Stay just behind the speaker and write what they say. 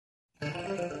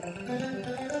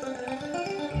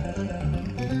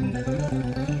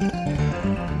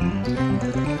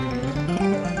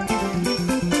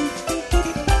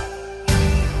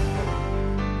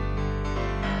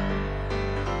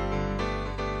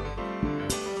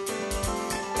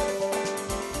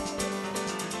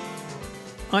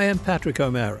I am Patrick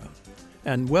O'Mara,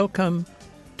 and welcome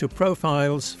to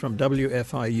Profiles from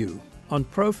WFIU. On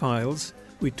Profiles,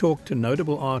 we talk to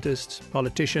notable artists,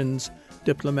 politicians,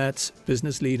 diplomats,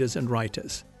 business leaders, and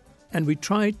writers. And we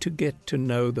try to get to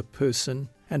know the person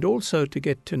and also to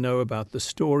get to know about the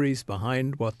stories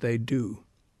behind what they do.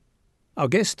 Our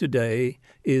guest today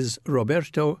is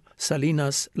Roberto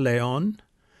Salinas Leon,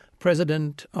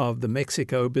 president of the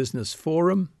Mexico Business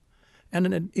Forum and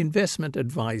an investment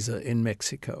advisor in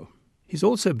Mexico. He's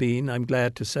also been, I'm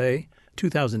glad to say,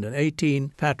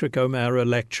 2018 Patrick O'Mara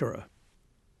Lecturer.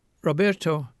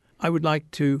 Roberto, I would like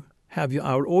to have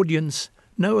our audience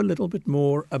know a little bit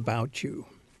more about you.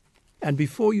 And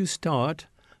before you start,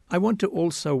 I want to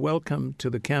also welcome to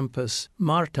the campus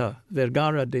Marta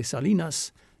Vergara de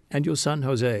Salinas and your son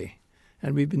Jose,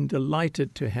 and we've been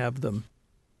delighted to have them.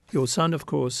 Your son, of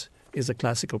course, is a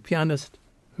classical pianist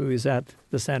who is at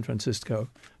the San Francisco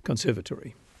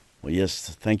Conservatory. Well,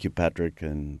 yes, thank you, Patrick,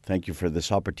 and thank you for this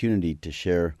opportunity to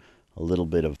share a little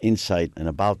bit of insight and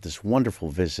about this wonderful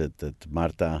visit that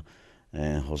Marta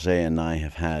and Jose and I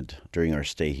have had during our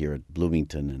stay here at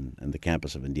Bloomington and the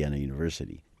campus of Indiana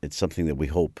University. It's something that we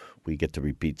hope we get to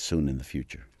repeat soon in the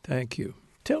future. Thank you.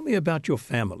 Tell me about your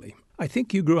family. I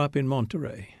think you grew up in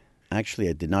Monterrey. Actually,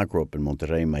 I did not grow up in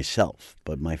Monterrey myself,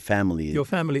 but my family... Your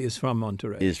family is from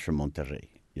Monterrey. Is from Monterrey,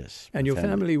 yes. And your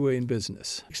family were in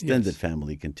business. Extended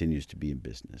family continues to be in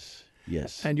business,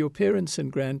 yes. And your parents and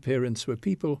grandparents were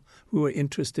people who were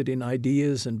interested in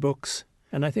ideas and books.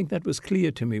 And I think that was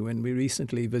clear to me when we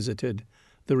recently visited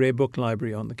the Rare Book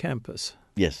Library on the campus.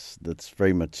 Yes, that's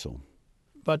very much so.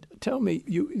 But tell me,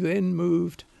 you then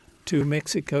moved to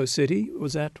Mexico City.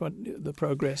 Was that what the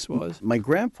progress was? My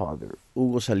grandfather,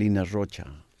 Hugo Salinas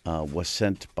Rocha, was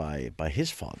sent by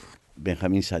his father,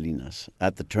 Benjamin Salinas,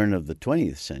 at the turn of the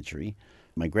 20th century.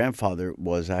 My grandfather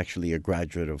was actually a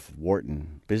graduate of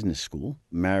Wharton Business School,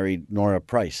 married Nora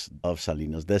Price of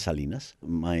Salinas, de Salinas,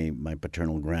 my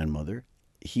paternal grandmother.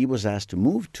 He was asked to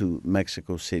move to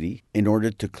Mexico City in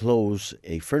order to close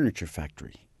a furniture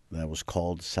factory that was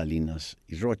called Salinas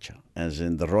y Rocha, as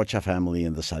in the Rocha family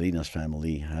and the Salinas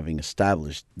family having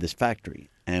established this factory.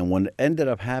 And what ended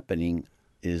up happening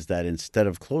is that instead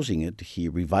of closing it, he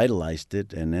revitalized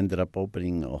it and ended up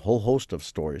opening a whole host of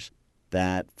stores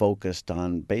that focused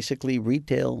on basically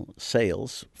retail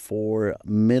sales for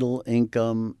middle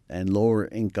income and lower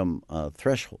income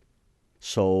threshold.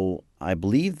 So I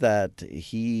believe that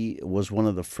he was one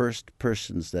of the first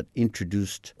persons that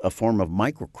introduced a form of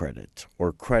microcredit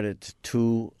or credit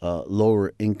to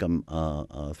lower income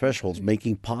thresholds,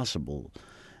 making possible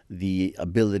the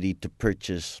ability to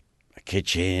purchase a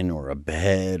kitchen or a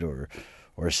bed or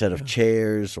a set of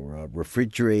chairs or a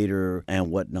refrigerator and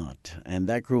whatnot. And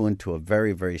that grew into a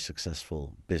very, very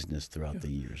successful business throughout the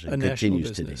years. It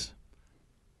continues today.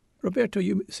 Roberto,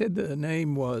 you said the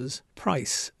name was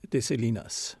Price de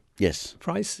Salinas. Yes.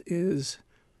 Price is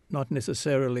not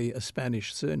necessarily a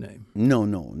Spanish surname. No.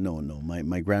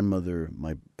 My grandmother,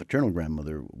 my paternal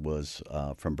grandmother, was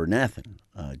from Bernathen,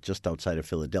 just outside of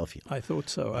Philadelphia. I thought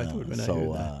so. I heard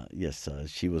that. Yes,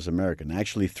 she was American.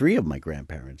 Actually, three of my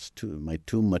grandparents, my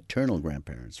two maternal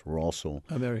grandparents, were also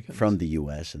Americans from the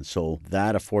U.S., and so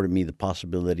that afforded me the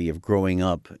possibility of growing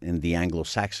up in the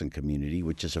Anglo-Saxon community,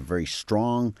 which is a very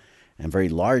strong and very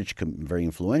large, very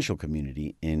influential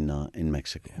community in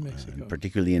Mexico,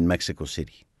 particularly in Mexico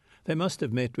City. They must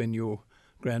have met when your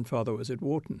grandfather was at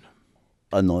Wharton.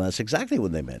 No, that's exactly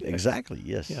when they met. Exactly,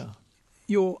 yes. Yeah.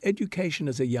 Your education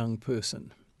as a young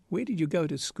person, where did you go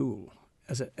to school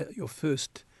as your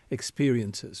first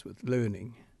experiences with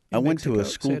learning? I went to a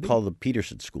school called the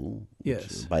Peterson School, which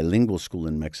is a bilingual school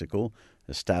in Mexico,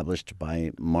 established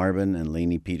by Marvin and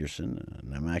Lainey Peterson.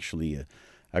 And I'm actually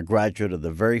a graduate of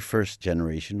the very first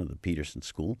generation of the Peterson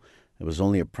School. It was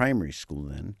only a primary school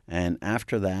then. And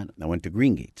after that, I went to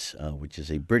Green Gates, which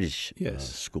is a British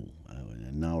school,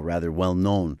 and now rather well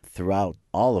known throughout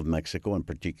all of Mexico and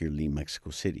particularly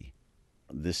Mexico City.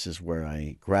 This is where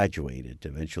I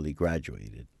eventually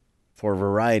graduated. For a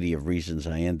variety of reasons,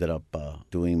 I ended up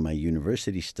doing my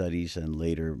university studies and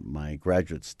later my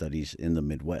graduate studies in the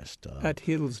Midwest. At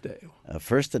Hillsdale?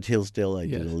 First at Hillsdale, I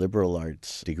did a liberal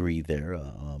arts degree there,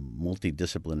 a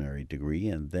multidisciplinary degree,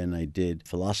 and then I did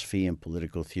philosophy and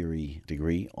political theory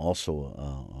degree,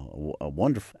 also a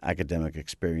wonderful academic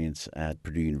experience at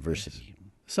Purdue University.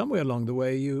 Yes. Somewhere along the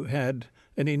way, you had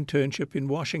an internship in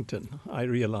Washington, I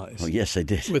realized. Oh, yes, I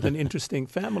did. With an interesting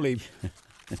family.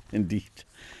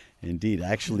 Indeed.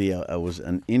 Actually, I was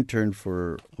an intern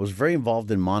I was very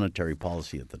involved in monetary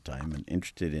policy at the time and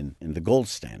interested in the gold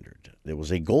standard. There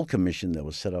was a gold commission that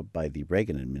was set up by the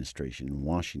Reagan administration in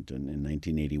Washington in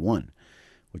 1981,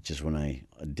 which is when I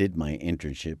did my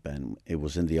internship, and it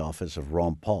was in the office of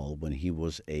Ron Paul when he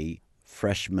was a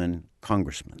freshman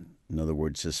congressman. In other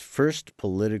words, his first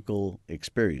political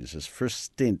experience, his first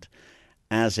stint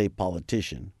as a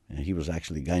politician, and he was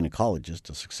actually a gynecologist,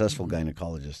 a successful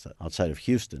gynecologist outside of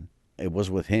Houston. It was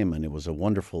with him, and it was a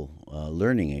wonderful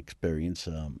learning experience,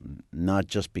 not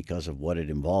just because of what it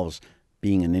involves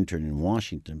being an intern in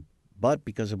Washington, but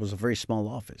because it was a very small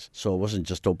office. So it wasn't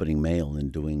just opening mail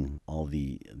and doing all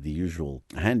the usual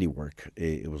handiwork.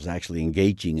 It was actually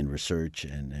engaging in research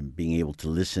and being able to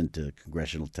listen to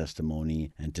congressional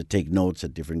testimony and to take notes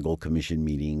at different Gold Commission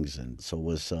meetings. And so it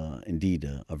was indeed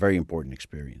a very important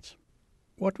experience.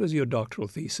 What was your doctoral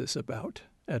thesis about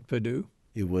at Purdue?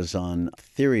 It was on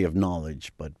theory of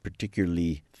knowledge, but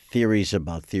particularly theories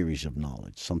about theories of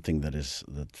knowledge, something that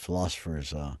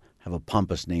philosophers have a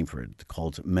pompous name for it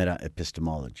called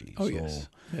meta-epistemology. Oh, yes,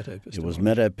 meta-epistemology. It was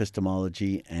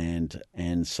meta-epistemology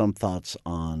and some thoughts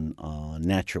on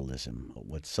naturalism.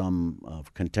 What some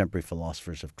contemporary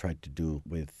philosophers have tried to do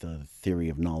with theory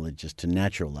of knowledge is to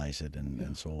naturalize it,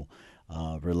 and so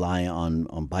rely on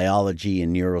biology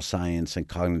and neuroscience and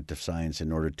cognitive science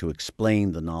in order to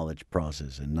explain the knowledge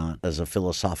process, and not as a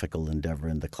philosophical endeavor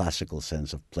in the classical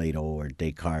sense of Plato or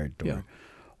Descartes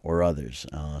or others.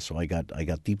 So I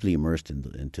got deeply immersed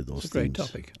into those It's a great themes.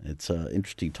 topic. It's an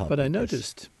interesting topic. But I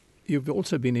noticed you've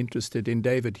also been interested in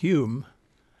David Hume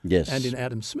yes, and in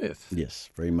Adam Smith.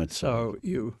 yes, very much so. So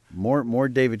you, More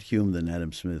David Hume than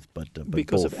Adam Smith, but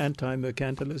because both. of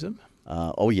anti-mercantilism?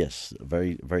 Oh, yes,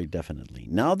 very, very definitely.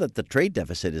 Now that the trade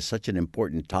deficit is such an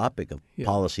important topic of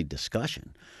policy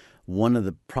discussion, one of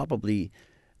the probably,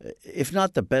 if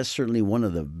not the best, certainly one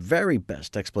of the very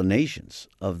best explanations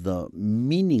of the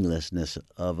meaninglessness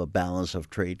of a balance of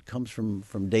trade comes from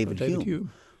David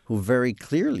Hume, who very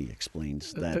clearly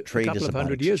explains that trade is about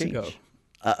exchange. A couple of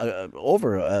 100 years ago.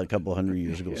 Over a couple of 100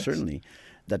 years ago, Yes. certainly,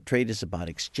 that trade is about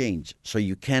exchange. So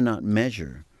you cannot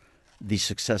measure the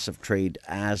success of trade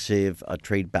as if a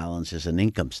trade balance is an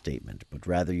income statement, but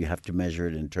rather you have to measure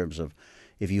it in terms of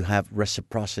if you have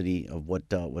reciprocity of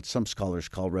what some scholars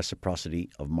call reciprocity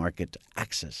of market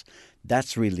access.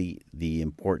 That's really the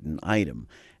important item.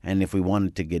 And if we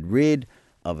wanted to get rid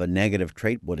of a negative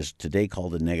trade, what is today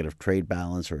called a negative trade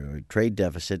balance or a trade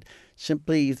deficit,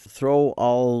 simply throw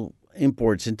all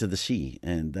imports into the sea,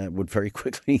 and that would very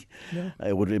quickly,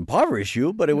 it would impoverish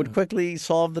you, but it would quickly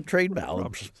solve the trade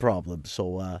balance problem.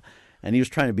 So, and he was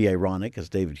trying to be ironic, as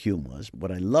David Hume was.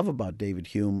 What I love about David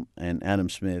Hume and Adam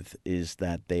Smith is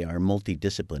that they are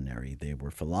multidisciplinary. They were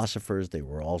philosophers. They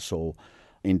were also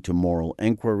into moral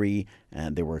inquiry,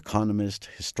 and they were economists,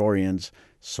 historians.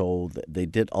 So they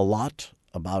did a lot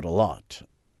about a lot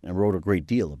and wrote a great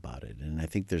deal about it. And I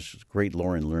think there's great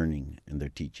lore and learning in their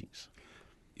teachings.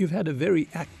 You've had a very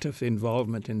active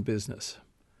involvement in business.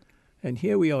 And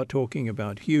here we are talking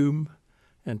about Hume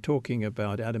and talking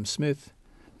about Adam Smith.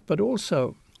 But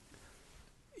also,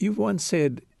 you've once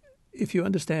said, if you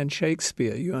understand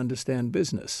Shakespeare, you understand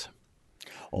business.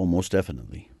 Oh, most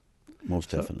definitely.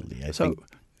 Most definitely. I think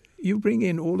you bring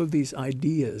in all of these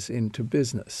ideas into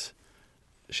business.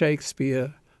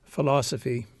 Shakespeare,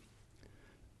 philosophy.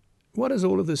 What does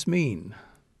all of this mean?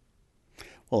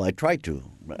 Well, I try to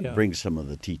bring some of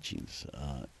the teachings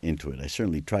into it. I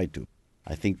certainly try to.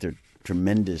 I think they're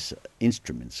tremendous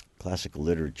instruments. Classical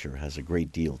literature has a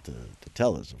great deal to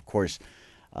tell us. Of course,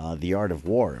 The Art of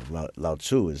War of Lao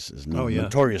Tzu is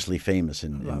notoriously famous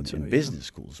in business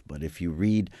schools. But if you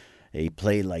read a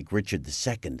play like Richard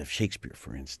II of Shakespeare,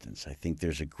 for instance, I think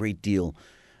there's a great deal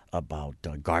about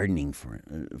gardening,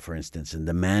 for instance, and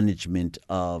the management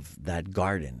of that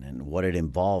garden and what it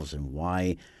involves and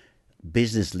why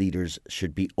business leaders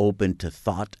should be open to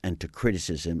thought and to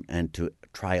criticism and to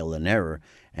trial and error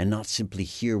and not simply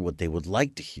hear what they would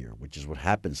like to hear, which is what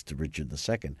happens to Richard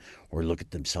II, or look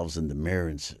at themselves in the mirror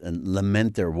and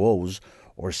lament their woes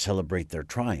or celebrate their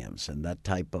triumphs. And that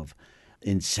type of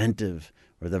incentive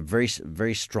or the very,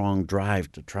 very strong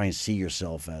drive to try and see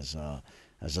yourself as a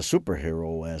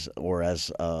superhero or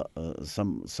as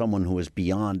someone who is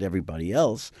beyond everybody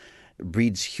else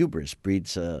breeds hubris,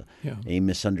 breeds a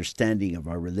misunderstanding of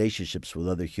our relationships with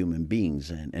other human beings,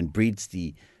 and breeds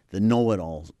the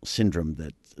know-it-all syndrome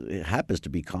that happens to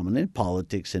be common in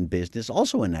politics and business,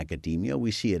 also in academia.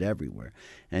 We see it everywhere.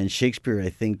 And Shakespeare,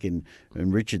 I think, and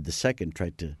Richard II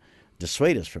tried to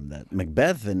dissuade us from that.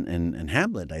 Macbeth and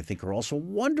Hamlet, I think, are also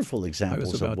wonderful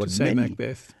examples of what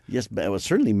Macbeth. Yes, but it was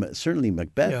certainly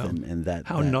Macbeth, and that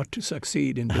how not to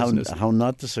succeed in business. How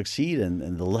not to succeed,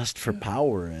 and the lust for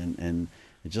power, and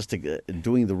just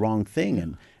doing the wrong thing.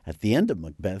 And at the end of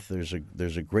Macbeth,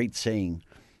 there's a great saying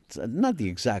It's not the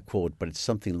exact quote, but it's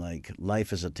something like,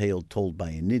 "Life is a tale told by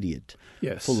an idiot,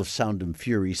 Yes. full of sound and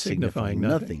fury, signifying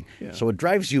nothing." Yeah. So it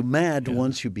drives you mad Yeah.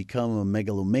 once you become a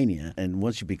megalomania and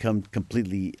once you become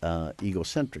completely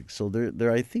egocentric. So there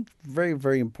are, I think, very,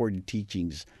 very important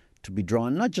teachings to be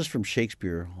drawn, not just from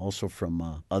Shakespeare, also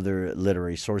from other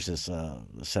literary sources.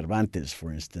 Cervantes,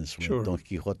 for instance, with Sure. Don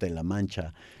Quixote La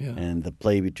Mancha, Yeah. and the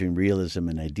play between realism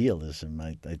and idealism.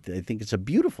 I think it's a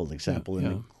beautiful example and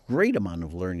yeah. a great amount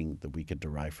of learning that we could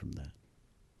derive from that.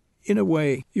 In a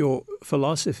way, your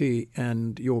philosophy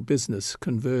and your business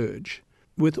converge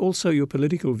with also your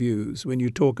political views when you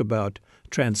talk about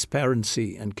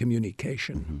transparency and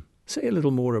communication. Mm-hmm. Say a little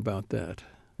more about that.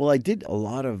 Well, I did a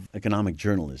lot of economic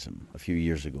journalism a few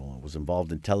years ago. I was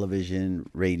involved in television,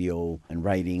 radio, and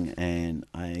writing, and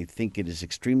I think it is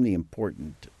extremely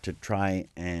important to try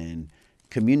and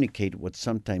communicate what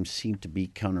sometimes seem to be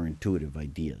counterintuitive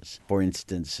ideas. For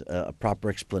instance, a proper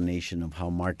explanation of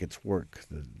how markets work,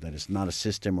 that it's not a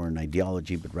system or an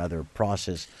ideology, but rather a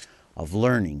process of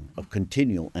learning, of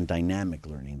continual and dynamic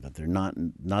learning, that they're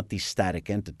not these static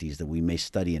entities that we may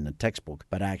study in a textbook,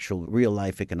 but actual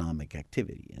real-life economic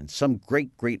activity. And some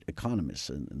great economists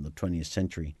in the 20th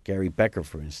century, Gary Becker,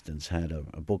 for instance, had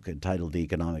a book entitled The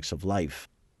Economics of Life.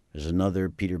 There's another,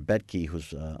 Peter Boettke,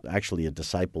 who's actually a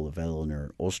disciple of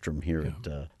Elinor Ostrom here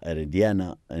at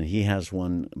Indiana, and he has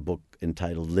one book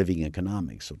entitled Living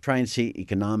Economics. So try and see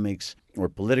economics or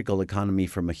political economy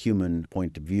from a human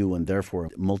point of view, and therefore a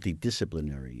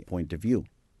multidisciplinary point of view.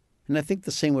 And I think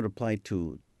the same would apply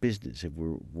to business. If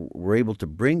we're able to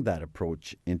bring that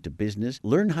approach into business,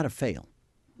 learn how to fail.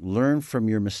 Learn from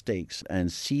your mistakes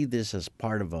and see this as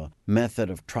part of a method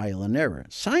of trial and error.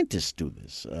 Scientists do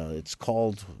this. It's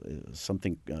called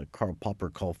something Karl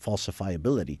Popper called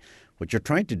falsifiability. What you're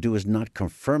trying to do is not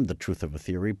confirm the truth of a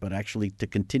theory, but actually to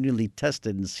continually test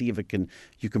it and see if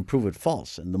you can prove it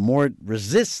false. And the more it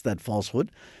resists that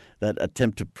falsehood, that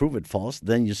attempt to prove it false,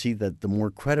 then you see that the more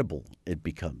credible it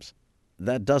becomes.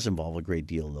 That does involve a great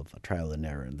deal of trial and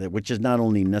error, which is not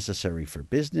only necessary for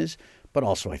business, but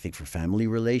also, I think, for family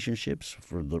relationships,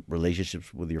 for the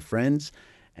relationships with your friends,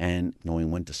 and knowing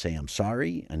when to say I'm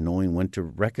sorry and knowing when to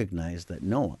recognize that,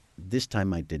 no, this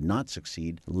time I did not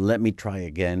succeed. Let me try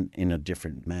again in a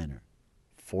different manner.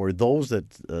 For those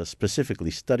that specifically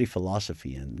study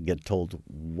philosophy and get told,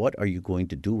 what are you going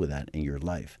to do with that in your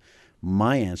life?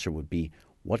 My answer would be,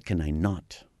 what can I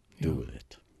not do with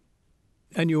it?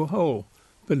 And your whole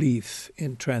belief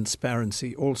in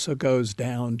transparency also goes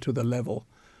down to the level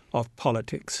of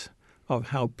politics, of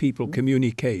how people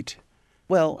communicate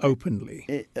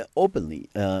openly. Openly,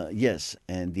 yes.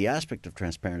 And the aspect of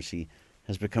transparency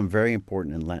has become very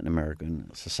important in Latin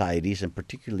American societies, and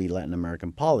particularly Latin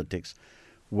American politics,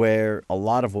 where a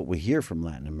lot of what we hear from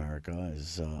Latin America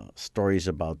is stories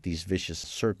about these vicious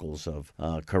circles of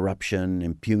corruption,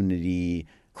 impunity,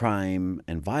 crime,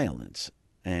 and violence.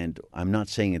 And I'm not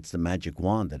saying it's the magic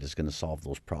wand that is going to solve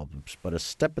those problems, but a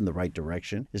step in the right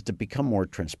direction is to become more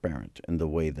transparent in the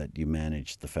way that you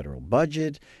manage the federal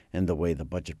budget and the way the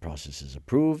budget process is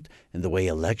approved and the way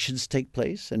elections take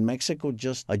place. In Mexico,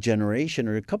 just a generation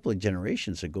or a couple of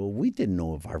generations ago, we didn't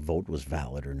know if our vote was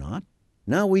valid or not.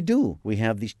 Now we do. We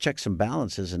have these checks and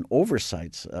balances and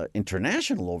oversights,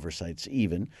 international oversights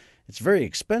even. It's very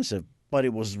expensive, but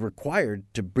it was required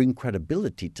to bring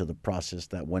credibility to the process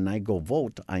that when I go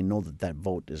vote, I know that that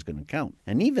vote is going to count.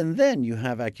 And even then, you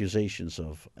have accusations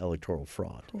of electoral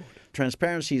fraud.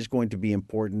 Transparency is going to be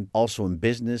important also in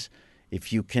business.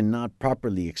 If you cannot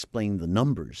properly explain the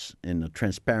numbers in a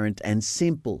transparent and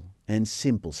simple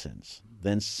sense,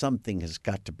 then something has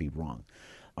got to be wrong.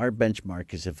 Our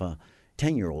benchmark is if a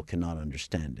 10-year-old cannot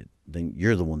understand it, then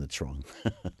you're the one that's wrong.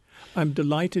 I'm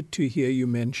delighted to hear you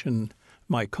mention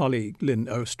my colleague,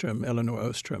 Elinor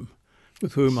Ostrom,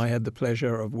 with whom I had the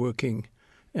pleasure of working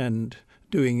and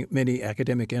doing many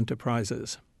academic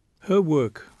enterprises. Her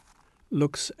work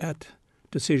looks at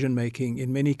decision-making,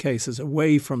 in many cases,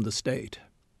 away from the state.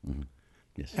 Mm-hmm.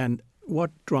 Yes. And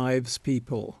what drives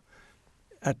people,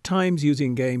 at times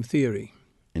using game theory,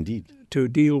 Indeed, to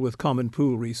deal with common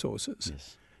pool resources.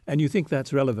 Yes. And you think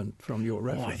that's relevant from your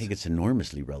reference? I think it's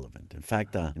enormously relevant. In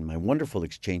fact, in my wonderful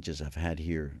exchanges I've had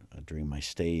here during my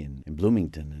stay in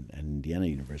Bloomington and Indiana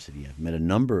University, I've met a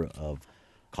number of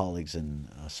colleagues and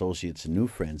associates and new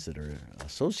friends that are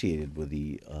associated with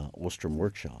the Ostrom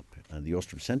Workshop, the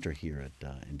Ostrom Center here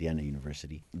at Indiana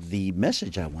University. The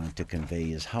message I wanted to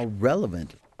convey is how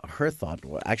relevant her thought,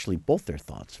 well, actually both their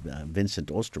thoughts.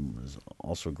 Vincent Ostrom was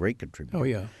also a great contributor. Oh,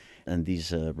 yeah. And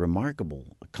these remarkable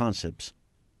concepts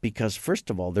Because, first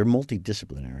of all, they're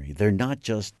multidisciplinary. They're not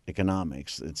just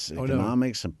economics. It's Oh, no.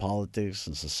 economics and politics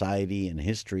and society and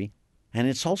history. And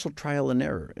it's also trial and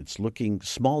error. It's looking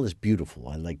small is beautiful,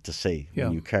 I like to say, Yeah.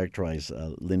 when you characterize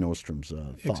Lynn Ostrom's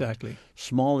thought. Exactly.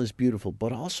 Small is beautiful,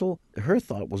 but also her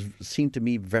thought seemed to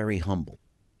me very humble.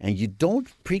 And you don't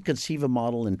preconceive a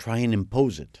model and try and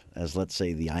impose it, as let's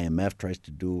say the IMF tries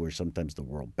to do, or sometimes the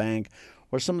World Bank,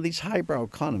 or some of these highbrow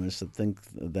economists that think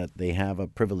that they have a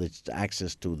privileged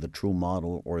access to the true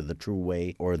model or the true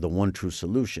way or the one true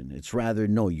solution. It's rather,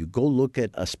 no, you go look at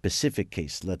a specific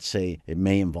case. Let's say it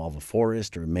may involve a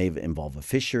forest, or it may involve a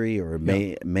fishery, or it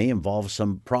may involve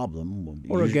some problem.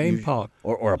 Or a game park.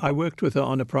 Or I worked with her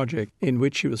on a project in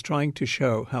which she was trying to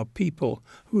show how people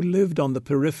who lived on the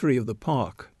periphery of the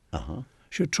park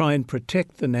should try and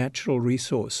protect the natural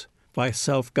resource by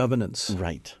self-governance.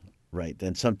 Right. Right.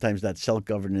 And sometimes that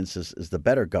self-governance is the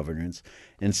better governance,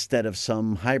 instead of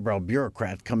some highbrow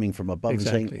bureaucrat coming from above and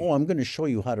saying, oh, I'm going to show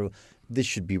you this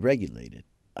should be regulated.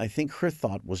 I think her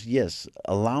thought was, yes,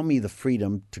 allow me the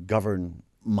freedom to govern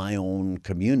my own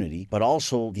community, but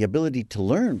also the ability to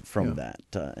learn from that.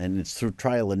 And it's through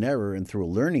trial and error and through a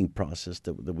learning process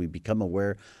that we become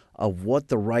aware of what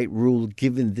the right rule,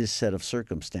 given this set of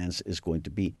circumstance, is going to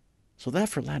be. So that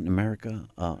for Latin America,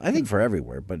 I think for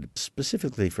everywhere, but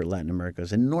specifically for Latin America,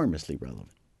 is enormously relevant.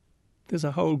 There's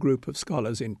a whole group of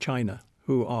scholars in China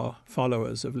who are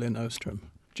followers of Lynn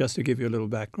Ostrom, just to give you a little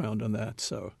background on that.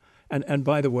 So, and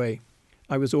by the way,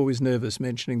 I was always nervous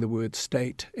mentioning the word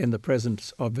state in the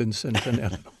presence of Vincent and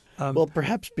Ellen. Well,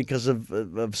 perhaps because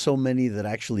of so many that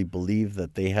actually believe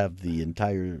that they have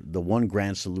the one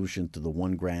grand solution to the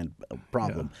one grand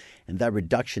problem. Yeah. And that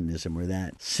reductionism, or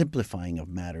that simplifying of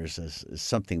matters, is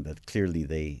something that clearly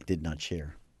they did not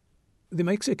share. The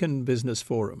Mexican Business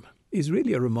Forum is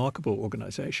really a remarkable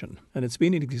organization, and it's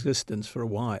been in existence for a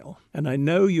while. And I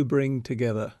know you bring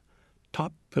together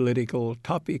top political,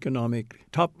 top economic,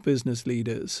 top business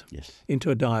leaders into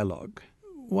a dialogue.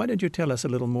 Why don't you tell us a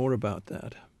little more about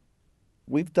that?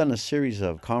 We've done a series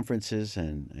of conferences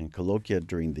and colloquia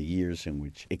during the years in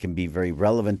which it can be very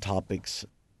relevant topics.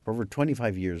 For over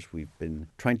 25 years, we've been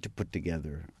trying to put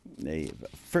together a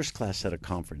first-class set of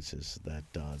conferences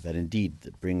that indeed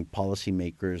bring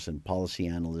policymakers and policy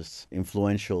analysts,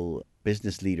 influential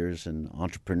business leaders and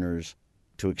entrepreneurs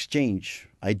to exchange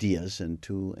ideas and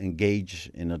to engage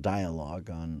in a dialogue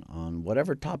on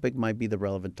whatever topic might be the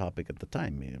relevant topic at the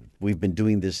time. We've been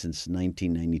doing this since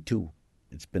 1992.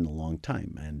 It's been a long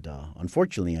time. And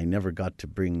unfortunately, I never got to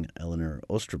bring Eleanor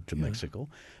Ostrom to Mexico.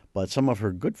 But some of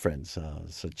her good friends,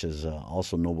 such as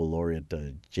also Nobel laureate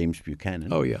James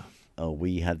Buchanan. Oh, yeah.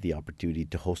 We had the opportunity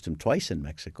to host him twice in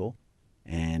Mexico.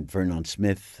 And Vernon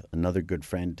Smith, another good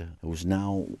friend, who's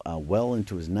now well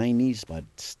into his 90s, but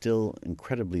still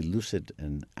incredibly lucid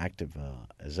and active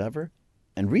as ever.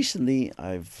 And recently,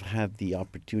 I've had the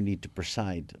opportunity to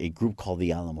preside a group called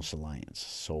the Alamos Alliance.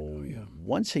 So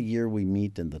once a year, we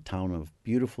meet in the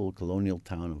beautiful colonial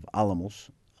town of Alamos,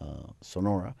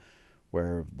 Sonora,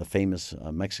 where the famous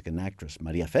Mexican actress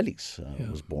Maria Felix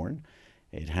was born.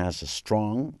 It has a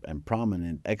strong and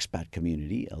prominent expat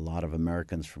community. A lot of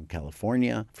Americans from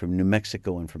California, from New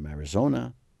Mexico, and from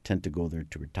Arizona tend to go there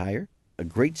to retire. A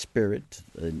great spirit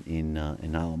in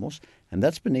Alamos. And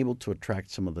that's been able to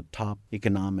attract some of the top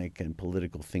economic and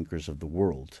political thinkers of the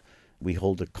world. We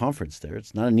hold a conference there.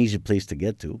 It's not an easy place to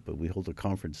get to, but we hold a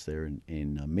conference there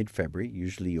in mid-February,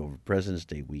 usually over President's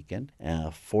Day weekend.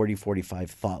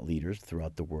 45 thought leaders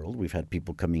throughout the world. We've had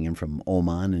people coming in from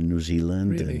Oman and New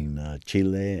Zealand and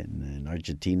Chile and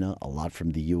Argentina, a lot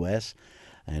from the U.S.,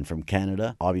 and from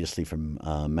Canada, obviously from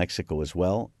Mexico as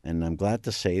well. And I'm glad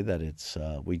to say that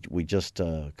we just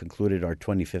concluded our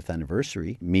 25th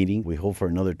anniversary meeting. We hope for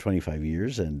another 25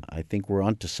 years, and I think we're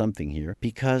onto something here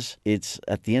because it's,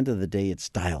 at the end of the day, it's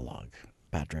dialogue,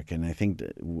 Patrick. And I think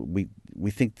that we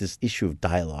think this issue of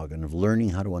dialogue and of learning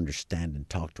how to understand and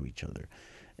talk to each other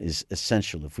is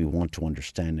essential if we want to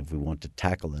understand, if we want to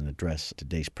tackle and address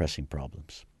today's pressing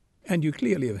problems. And you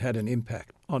clearly have had an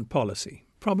impact on policy.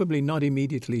 Probably not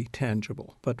immediately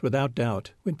tangible, but without doubt,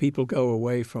 when people go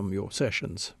away from your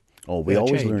sessions. Oh, we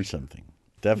always learn something.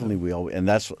 Definitely, we always, and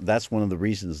that's one of the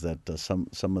reasons that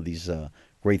some of these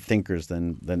great thinkers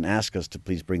then ask us to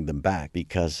please bring them back,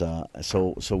 because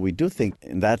so we do think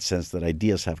in that sense that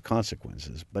ideas have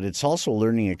consequences, but it's also a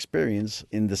learning experience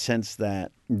in the sense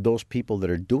that those people that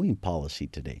are doing policy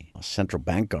today, central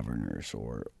bank governors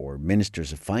or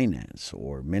ministers of finance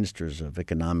or ministers of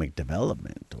economic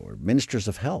development or ministers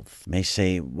of health, may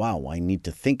say, wow, I need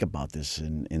to think about this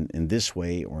in this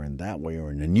way or in that way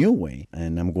or in a new way.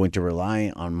 And I'm going to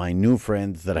rely on my new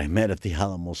friends that I met at the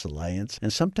Alamos Alliance.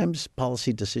 And sometimes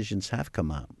policy decisions have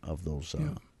come out of those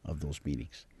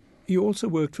meetings. You also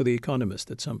worked for The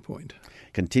Economist at some point.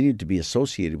 Continued to be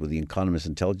associated with the Economist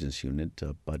Intelligence Unit,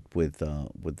 but with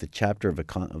the chapter of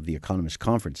the Economist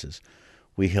conferences,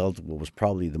 we held what was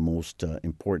probably the most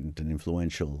important and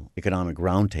influential economic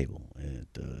roundtable.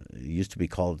 It used to be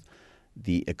called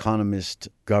the Economist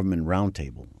Government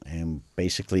Roundtable, and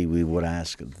basically we would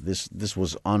ask, this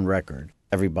was on record,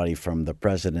 everybody from the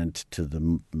president to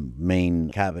the main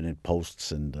cabinet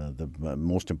posts and the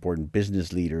most important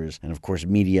business leaders, and of course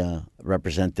media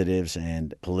representatives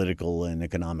and political and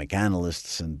economic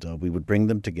analysts, and we would bring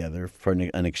them together for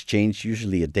an exchange,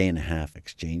 usually a day-and-a-half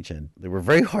exchange, and they were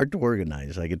very hard to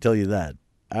organize, I can tell you that.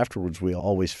 Afterwards, we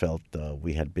always felt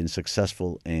we had been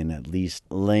successful in at least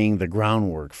laying the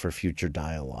groundwork for future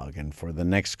dialogue and for the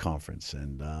next conference.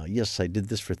 And yes, I did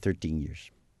this for 13 years.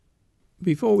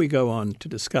 Before we go on to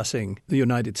discussing the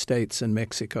United States and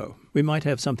Mexico, we might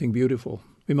have something beautiful.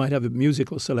 We might have a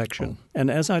musical selection. Oh. And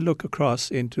as I look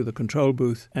across into the control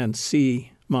booth and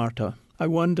see Marta, I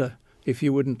wonder if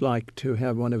you wouldn't like to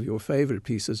have one of your favorite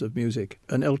pieces of music,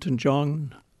 an Elton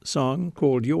John song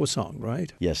called Your Song,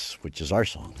 right? Yes, which is our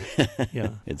song.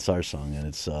 Yeah. It's our song, and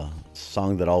it's a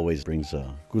song that always brings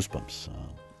goosebumps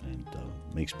and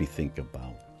makes me think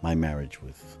about my marriage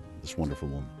with this wonderful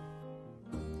woman.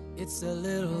 It's a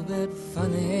little bit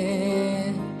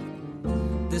funny,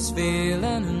 this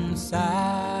feeling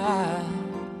inside.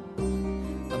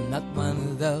 I'm not one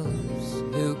of those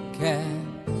who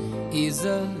can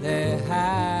easily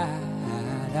hide.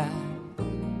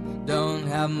 Don't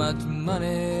have much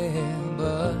money,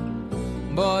 but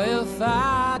boy, if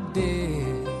I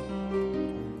did,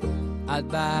 I'd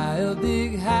buy a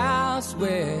big house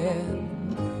where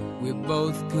we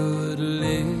both could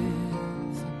live.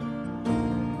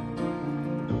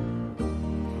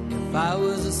 If I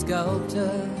was a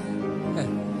sculptor,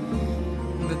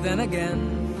 but then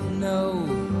again, no,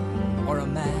 or a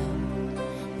man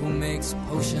who makes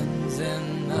potions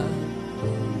in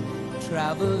a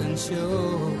traveling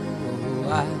show.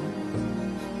 I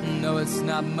know it's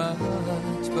not much,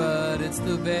 but it's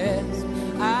the best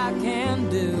I can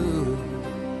do.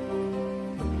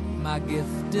 My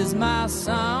gift is my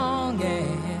song,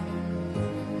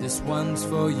 and this one's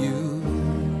for you.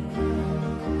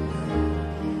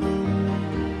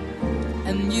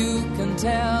 And you can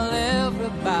tell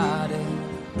everybody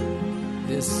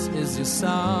this is your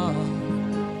song.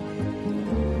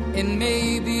 It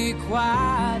may be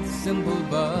quite simple,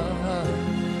 but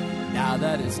now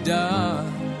that it's done,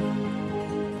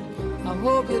 I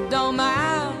hope you don't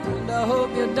mind, I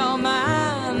hope you don't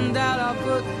mind that I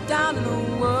put down in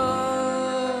the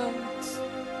words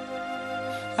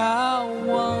how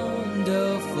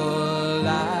wonderful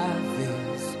life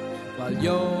is while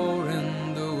you're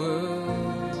in the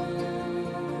world.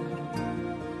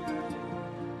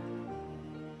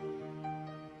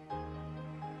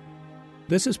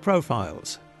 This is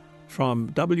Profiles from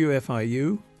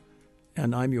WFIU,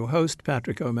 and I'm your host,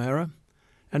 Patrick O'Mara.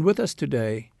 And with us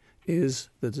today is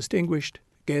the distinguished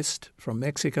guest from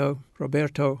Mexico,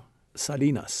 Roberto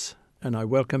Salinas. And I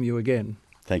welcome you again.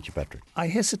 Thank you, Patrick. I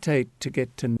hesitate to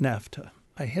get to NAFTA.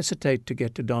 I hesitate to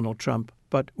get to Donald Trump,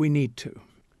 but we need to.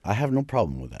 I have no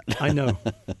problem with that. I know.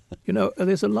 You know,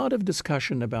 there's a lot of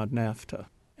discussion about NAFTA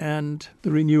and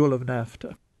the renewal of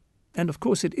NAFTA. And of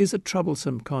course, it is a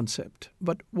troublesome concept.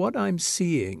 But what I'm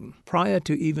seeing prior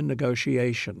to even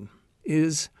negotiation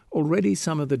is already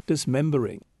some of the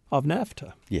dismembering of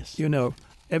NAFTA. Yes. You know,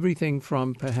 everything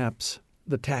from perhaps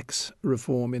the tax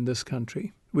reform in this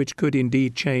country, which could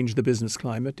indeed change the business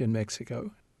climate in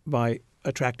Mexico by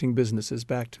attracting businesses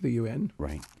back to the UN,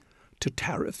 right, to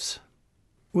tariffs.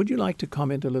 Would you like to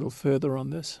comment a little further on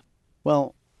this?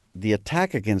 Well, the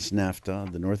attack against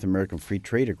NAFTA, the North American Free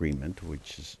Trade Agreement,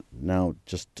 which is now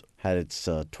just had its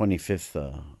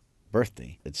 25th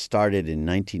birthday, it started in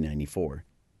 1994.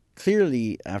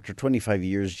 Clearly, after 25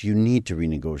 years, you need to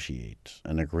renegotiate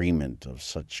an agreement of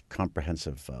such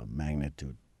comprehensive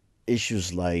magnitude.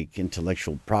 Issues like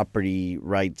intellectual property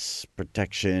rights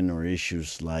protection or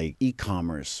issues like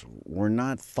e-commerce were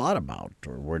not thought about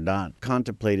or were not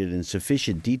contemplated in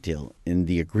sufficient detail in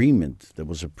the agreement that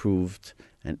was approved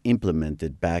and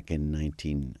implemented back in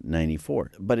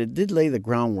 1994. But it did lay the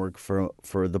groundwork for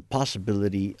the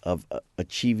possibility of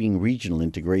achieving regional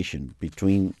integration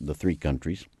between the three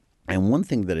countries. And one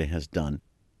thing that it has done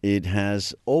It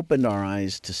has opened our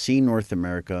eyes to see North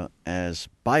America as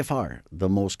by far the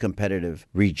most competitive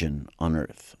region on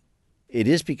earth. It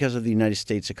is because of the United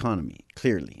States economy,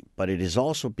 clearly, but it is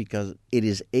also because it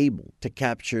is able to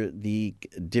capture the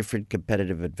different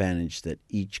competitive advantage that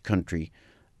each country,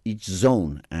 each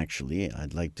zone, actually,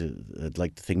 I'd like to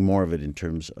think more of it in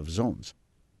terms of zones.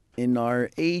 In our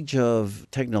age of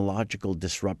technological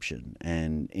disruption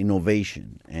and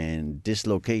innovation and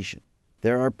dislocation,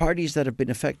 there are parties that have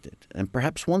been affected. And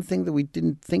perhaps one thing that we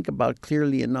didn't think about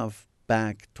clearly enough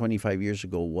back 25 years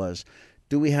ago was,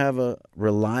 do we have a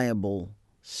reliable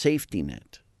safety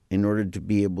net in order to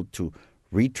be able to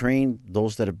retrain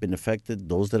those that have been affected,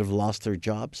 those that have lost their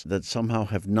jobs, that somehow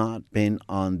have not been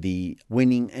on the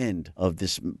winning end of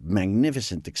this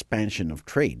magnificent expansion of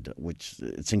trade, which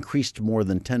it's increased more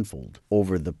than tenfold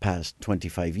over the past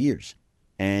 25 years.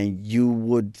 And you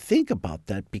would think about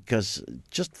that because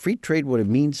just free trade, what it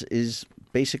means is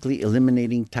basically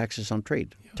eliminating taxes on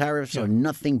trade. Yeah. Tariffs are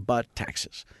nothing but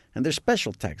taxes. And they're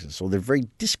special taxes, so they're very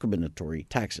discriminatory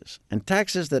taxes. And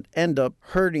taxes that end up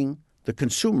hurting the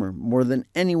consumer more than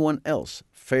anyone else,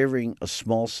 favoring a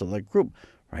small select group.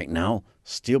 Right now,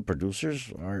 steel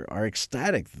producers are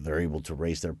ecstatic that they're able to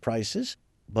raise their prices,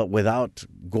 but without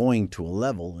going to a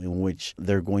level in which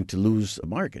they're going to lose the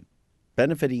market,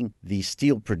 benefiting the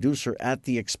steel producer at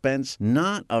the expense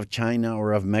not of China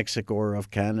or of Mexico or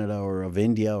of Canada or of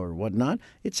India or whatnot.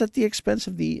 It's at the expense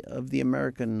of the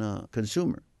American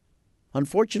consumer.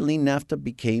 Unfortunately, NAFTA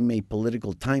became a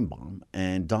political time bomb,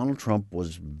 and Donald Trump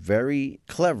was very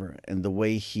clever in the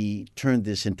way he turned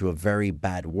this into a very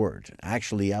bad word.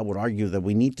 Actually, I would argue that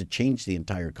we need to change the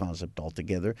entire concept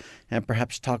altogether and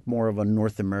perhaps talk more of a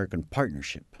North American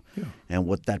partnership. Yeah. And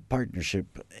what that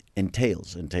partnership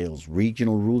entails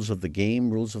regional rules of the game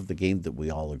that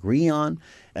we all agree on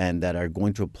and that are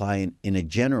going to apply in a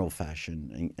general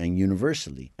fashion and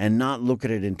universally, and not look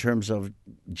at it in terms of,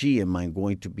 gee, am I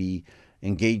going to be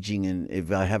engaging in,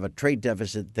 if I have a trade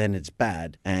deficit, then it's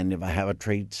bad, and if I have a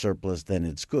trade surplus, then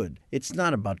it's good. It's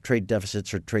not about trade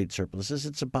deficits or trade surpluses.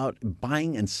 It's about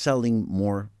buying and selling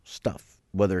more stuff,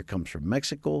 whether it comes from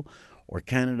Mexico or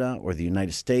Canada or the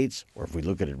United States, or if we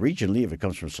look at it regionally, if it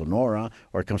comes from Sonora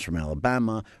or it comes from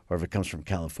Alabama or if it comes from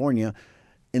California.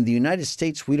 In the United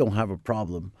States, we don't have a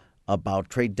problem about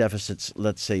trade deficits,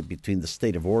 let's say, between the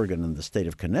state of Oregon and the state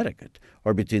of Connecticut,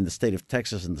 or between the state of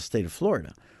Texas and the state of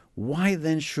Florida. Why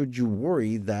then should you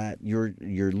worry that you're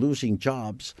losing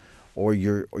jobs or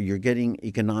you're getting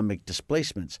economic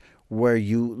displacements where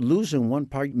you lose in one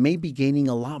part, may be gaining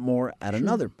a lot more at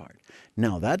another part?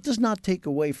 Now, that does not take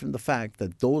away from the fact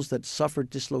that those that suffer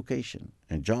dislocation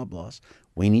and job loss,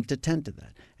 we need to tend to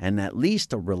that. And at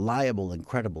least a reliable and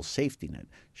credible safety net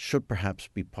should perhaps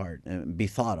be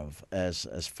thought of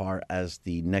as far as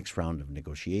the next round of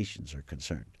negotiations are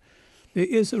concerned. There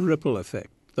is a ripple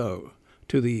effect, though,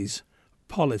 to these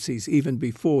policies even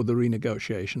before the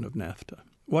renegotiation of NAFTA.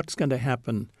 What's going to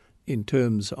happen in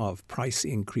terms of price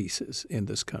increases in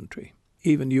this country?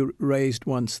 Even you raised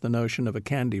once the notion of a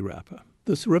candy wrapper.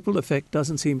 This ripple effect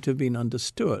doesn't seem to have been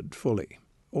understood fully.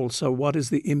 Also, what is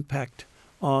the impact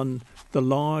on the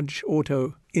large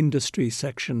auto industry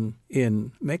section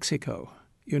in Mexico?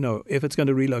 You know, if it's going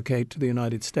to relocate to the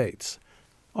United States.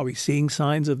 Are we seeing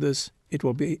signs of this? It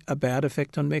will be a bad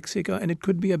effect on Mexico, and it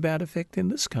could be a bad effect in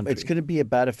this country. It's going to be a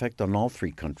bad effect on all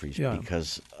three countries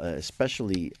because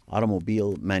especially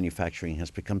automobile manufacturing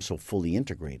has become so fully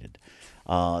integrated.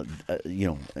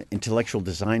 Intellectual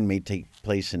design may take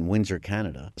place in Windsor,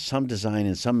 Canada. Some design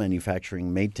and some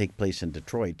manufacturing may take place in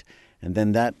Detroit. And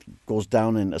then that goes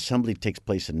down and assembly takes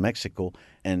place in Mexico.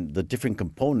 And the different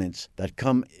components that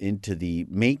come into the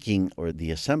making or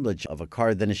the assemblage of a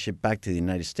car then is shipped back to the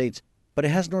United States. But it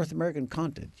has North American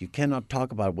content. You cannot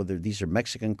talk about whether these are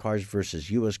Mexican cars versus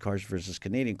U.S. cars versus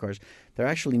Canadian cars. They're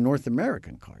actually North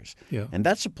American cars. Yeah. And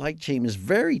that supply chain is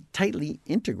very tightly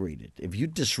integrated. If you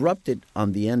disrupt it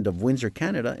on the end of Windsor,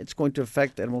 Canada, it's going to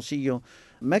affect Hermosillo,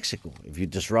 Mexico. If you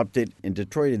disrupt it in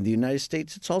Detroit in the United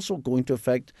States, it's also going to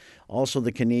affect also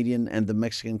the Canadian and the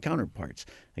Mexican counterparts.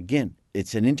 Again,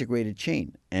 it's an integrated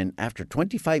chain. And after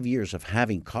 25 years of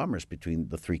having commerce between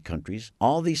the three countries,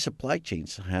 all these supply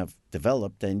chains have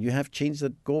developed, and you have chains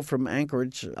that go from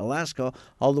Anchorage, Alaska,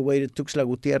 all the way to Tuxtla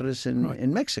Gutierrez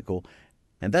in Mexico.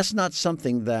 And that's not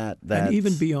something that... And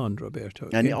even beyond, Roberto.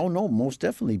 Most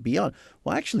definitely beyond.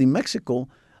 Well, actually, Mexico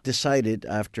decided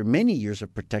after many years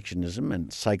of protectionism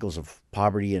and cycles of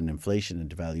poverty and inflation and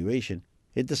devaluation,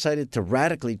 it decided to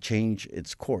radically change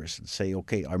its course and say,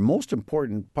 okay, our most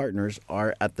important partners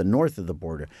are at the north of the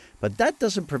border. But that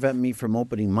doesn't prevent me from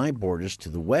opening my borders to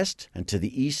the west and to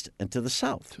the east and to the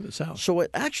south. To the south. So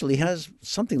it actually has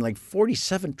something like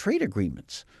 47 trade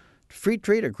agreements, free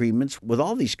trade agreements with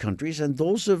all these countries. And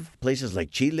those of places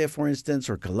like Chile, for instance,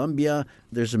 or Colombia,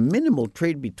 there's a minimal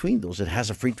trade between those. It has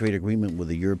a free trade agreement with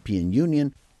the European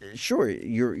Union. Sure,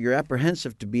 you're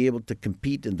apprehensive to be able to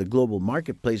compete in the global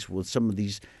marketplace with some of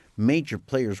these major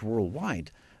players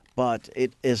worldwide, but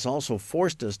it has also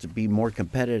forced us to be more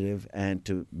competitive and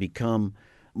to become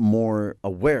more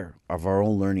aware of our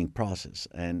own learning process.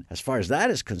 And as far as that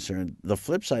is concerned, the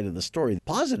flip side of the story, the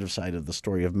positive side of the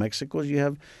story of Mexico is you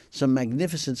have some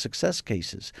magnificent success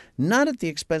cases, not at the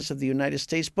expense of the United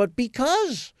States, but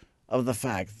because of the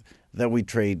fact that we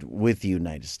trade with the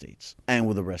United States and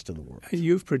with the rest of the world.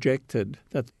 You've projected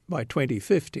that by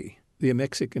 2050, the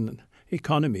Mexican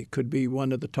economy could be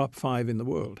one of the top 5 in the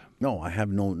world. No, I have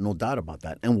no doubt about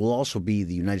that. And will also be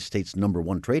the United States' number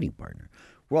 1 trading partner.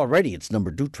 Well, already it's number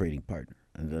 2 trading partner.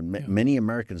 And many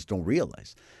Americans don't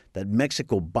realize that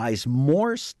Mexico buys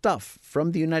more stuff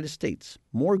from the United States,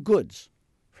 more goods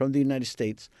from the United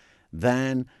States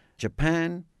than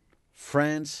Japan,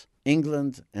 France,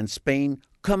 England, and Spain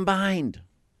combined.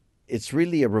 It's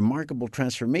really a remarkable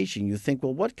transformation. You think,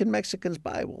 well, what can Mexicans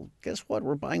buy? Well, guess what?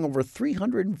 We're buying over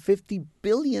 $350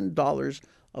 billion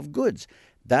of goods.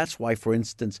 That's why, for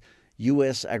instance,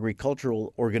 U.S.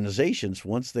 agricultural organizations,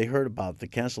 once they heard about the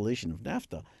cancellation of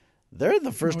NAFTA, they're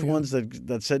the first ones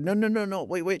that said, no,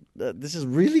 wait, this is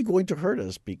really going to hurt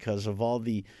us because of all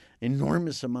the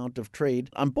enormous amount of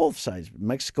trade on both sides.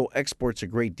 Mexico exports a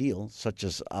great deal, such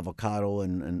as avocado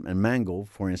and mango,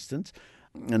 for instance,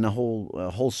 and a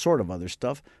whole sort of other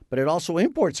stuff. But it also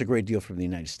imports a great deal from the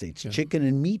United States, chicken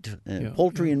and meat,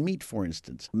 poultry and meat, for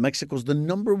instance. Mexico's the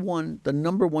number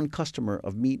one customer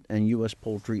of meat and U.S.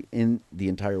 poultry in the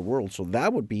entire world. So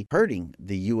that would be hurting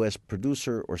the U.S.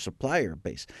 producer or supplier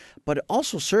base. But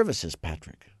also services,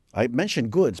 Patrick. I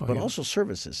mentioned goods, but also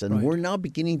services. And we're now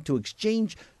beginning to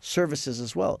exchange services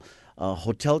as well.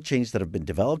 Hotel chains that have been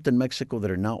developed in Mexico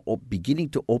that are now beginning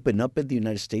to open up in the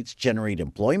United States, generate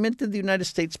employment in the United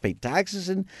States, pay taxes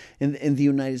in the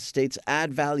United States,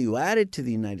 add value added to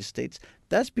the United States.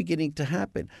 That's beginning to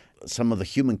happen. Some of the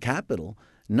human capital,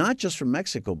 not just from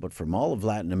Mexico, but from all of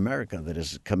Latin America that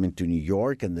is coming to New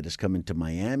York and that is coming to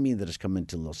Miami, that is coming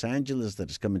to Los Angeles, that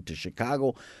is coming to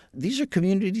Chicago. These are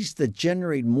communities that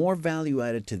generate more value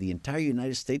added to the entire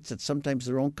United States than sometimes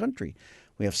their own country.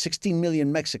 We have 16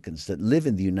 million Mexicans that live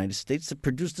in the United States that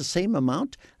produce the same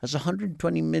amount as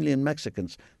 120 million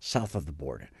Mexicans south of the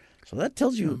border. So that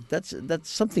tells you that's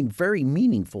something very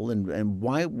meaningful and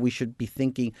why we should be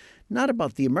thinking not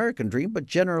about the American dream, but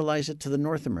generalize it to the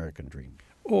North American dream.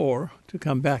 Or, to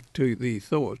come back to the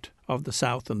thought of the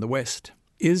South and the West,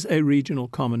 is a regional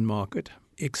common market,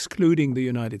 excluding the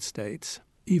United States,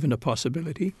 even a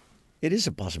possibility? It is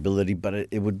a possibility, but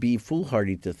it would be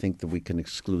foolhardy to think that we can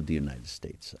exclude the United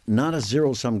States. Not a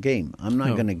zero-sum game. I'm not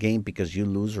going to gain because you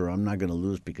lose, or I'm not going to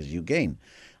lose because you gain.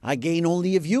 I gain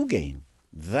only if you gain.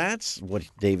 That's what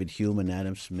David Hume and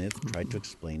Adam Smith tried to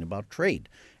explain about trade.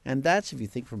 And that's, if you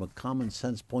think from a common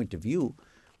sense point of view,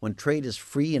 when trade is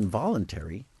free and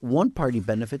voluntary, one party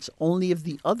benefits only if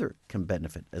the other can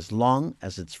benefit, as long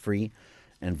as it's free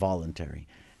and voluntary.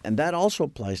 And that also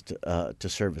applies to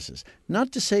services,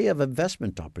 not to say of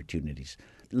investment opportunities.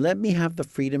 Let me have the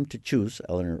freedom to choose,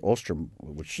 Eleanor Ostrom,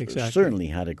 which certainly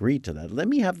had agreed to that. Let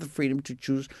me have the freedom to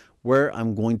choose where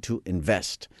I'm going to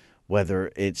invest,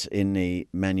 whether it's in a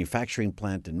manufacturing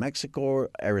plant in Mexico, or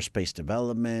aerospace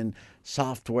development,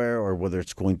 software, or whether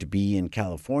it's going to be in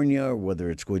California, or whether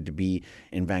it's going to be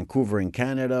in Vancouver in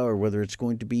Canada, or whether it's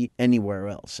going to be anywhere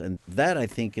else. And that, I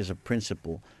think, is a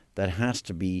principle that has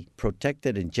to be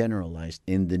protected and generalized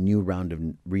in the new round of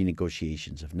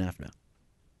renegotiations of NAFTA.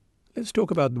 Let's talk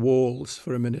about walls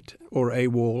for a minute, or a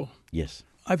wall. Yes.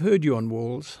 I've heard you on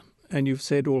walls, and you've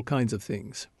said all kinds of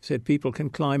things. You said people can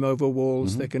climb over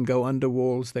walls, they can go under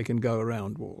walls, they can go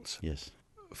around walls. Yes.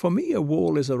 For me, a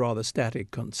wall is a rather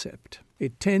static concept.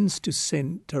 It tends to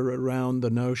center around the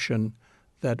notion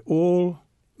that all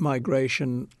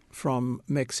migration from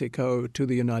Mexico to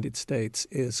the United States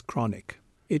is chronic.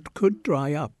 It could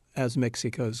dry up as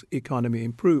Mexico's economy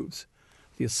improves.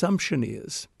 The assumption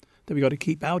is that we've got to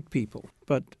keep out people,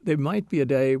 but there might be a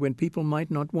day when people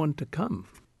might not want to come.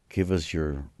 Give us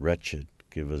your wretched,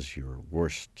 give us your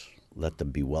worst, let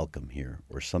them be welcome here,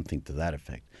 or something to that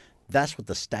effect. That's what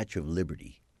the Statue of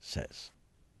Liberty says.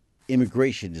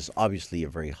 Immigration is obviously a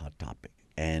very hot topic,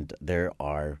 and there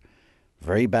are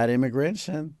very bad immigrants,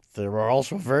 and there are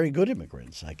also very good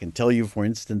immigrants. I can tell you, for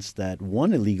instance, that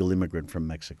one illegal immigrant from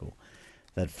Mexico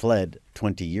that fled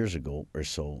 20 years ago or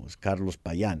so was Carlos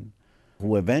Payan,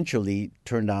 who eventually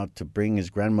turned out to bring his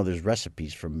grandmother's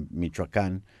recipes from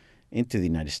Michoacan into the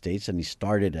United States, and he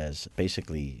started as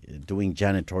basically doing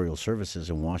janitorial services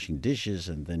and washing dishes,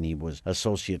 and then he was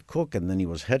associate cook, and then he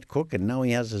was head cook, and now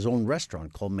he has his own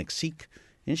restaurant called Mexique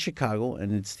in Chicago,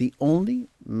 and it's the only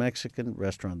Mexican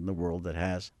restaurant in the world that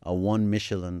has a 1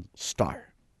 Michelin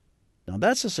star. Now,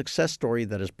 that's a success story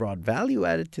that has brought value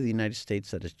added to the United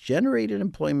States, that has generated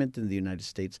employment in the United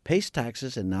States, pays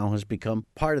taxes, and now has become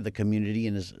part of the community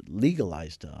and has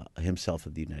legalized himself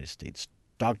in the United States.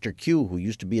 Dr. Q, who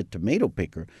used to be a tomato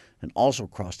picker and also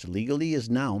crossed illegally, is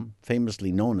now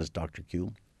famously known as Dr.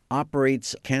 Q,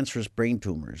 operates cancerous brain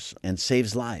tumors and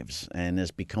saves lives and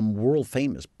has become world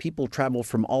famous. People travel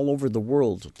from all over the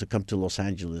world to come to Los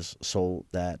Angeles so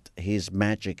that his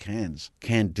magic hands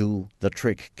can do the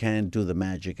trick, can do the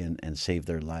magic and save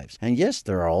their lives. And yes,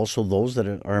 there are also those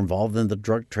that are involved in the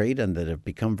drug trade and that have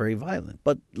become very violent.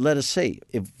 But let us say,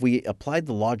 if we applied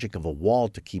the logic of a wall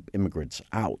to keep immigrants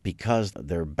out because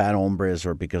they're bad hombres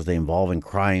or because they involve in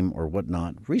crime or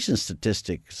whatnot, recent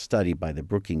statistic study by the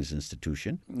Brookings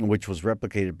Institution, which was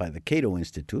replicated by the Cato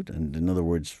Institute, and in other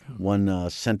words, one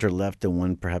center-left and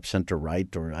one perhaps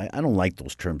center-right, or I don't like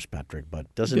those terms, Patrick, but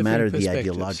it doesn't matter the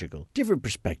ideological. Different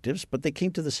perspectives, but they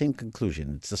came to the same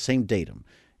conclusion. It's the same datum.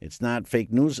 It's not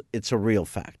fake news. It's a real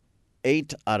fact.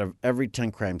 8 out of every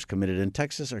 10 crimes committed in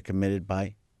Texas are committed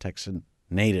by Texan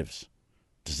natives.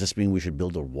 Does this mean we should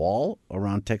build a wall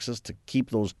around Texas to keep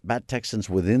those bad Texans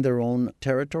within their own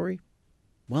territory?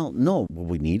 Well, no. What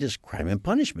we need is crime and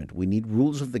punishment. We need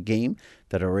rules of the game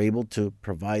that are able to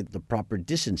provide the proper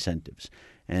disincentives.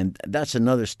 And that's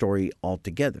another story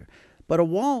altogether. But a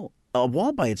wall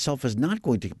by itself is not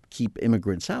going to keep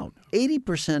immigrants out.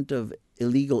 80% of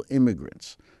illegal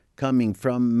immigrants coming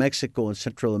from Mexico and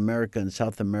Central America and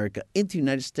South America into the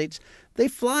United States, they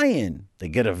fly in. They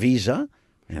get a visa,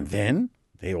 and then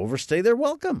they overstay their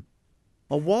welcome.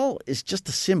 A wall is just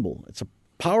a symbol. It's a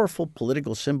powerful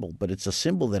political symbol, but it's a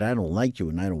symbol that I don't like you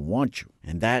and I don't want you.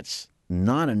 And that's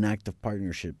not an act of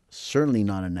partnership, certainly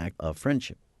not an act of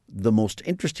friendship. The most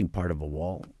interesting part of a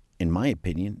wall, in my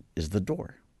opinion, is the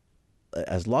door.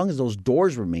 As long as those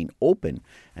doors remain open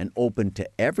and open to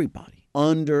everybody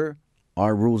under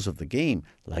our rules of the game,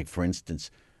 like, for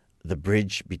instance, the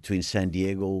bridge between San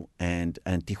Diego and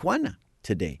Tijuana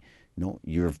today. No,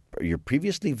 you're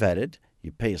previously vetted.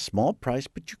 You pay a small price,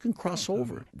 but you can cross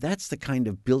over. That's the kind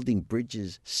of building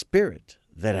bridges spirit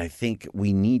that I think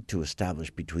we need to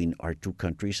establish between our two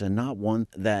countries, and not one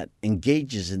that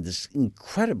engages in this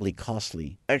incredibly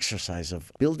costly exercise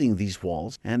of building these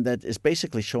walls and that is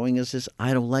basically showing us is,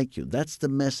 I don't like you. That's the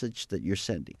message that you're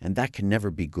sending. And that can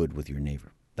never be good with your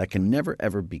neighbor. That can never,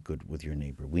 ever be good with your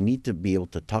neighbor. We need to be able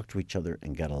to talk to each other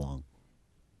and get along.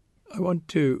 I want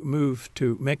to move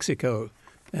to Mexico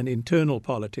and internal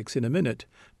politics in a minute,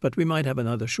 but we might have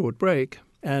another short break.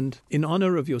 And in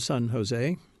honor of your son,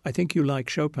 Jose, I think you like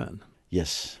Chopin.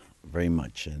 Yes, very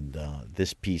much. And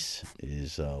this piece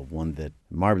is one that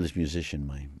marvelous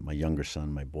musician, my younger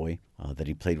son, my boy, that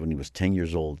he played when he was 10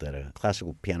 years old at a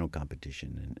classical piano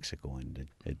competition in Mexico. And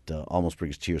it almost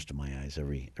brings tears to my eyes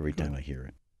every time I hear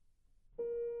it.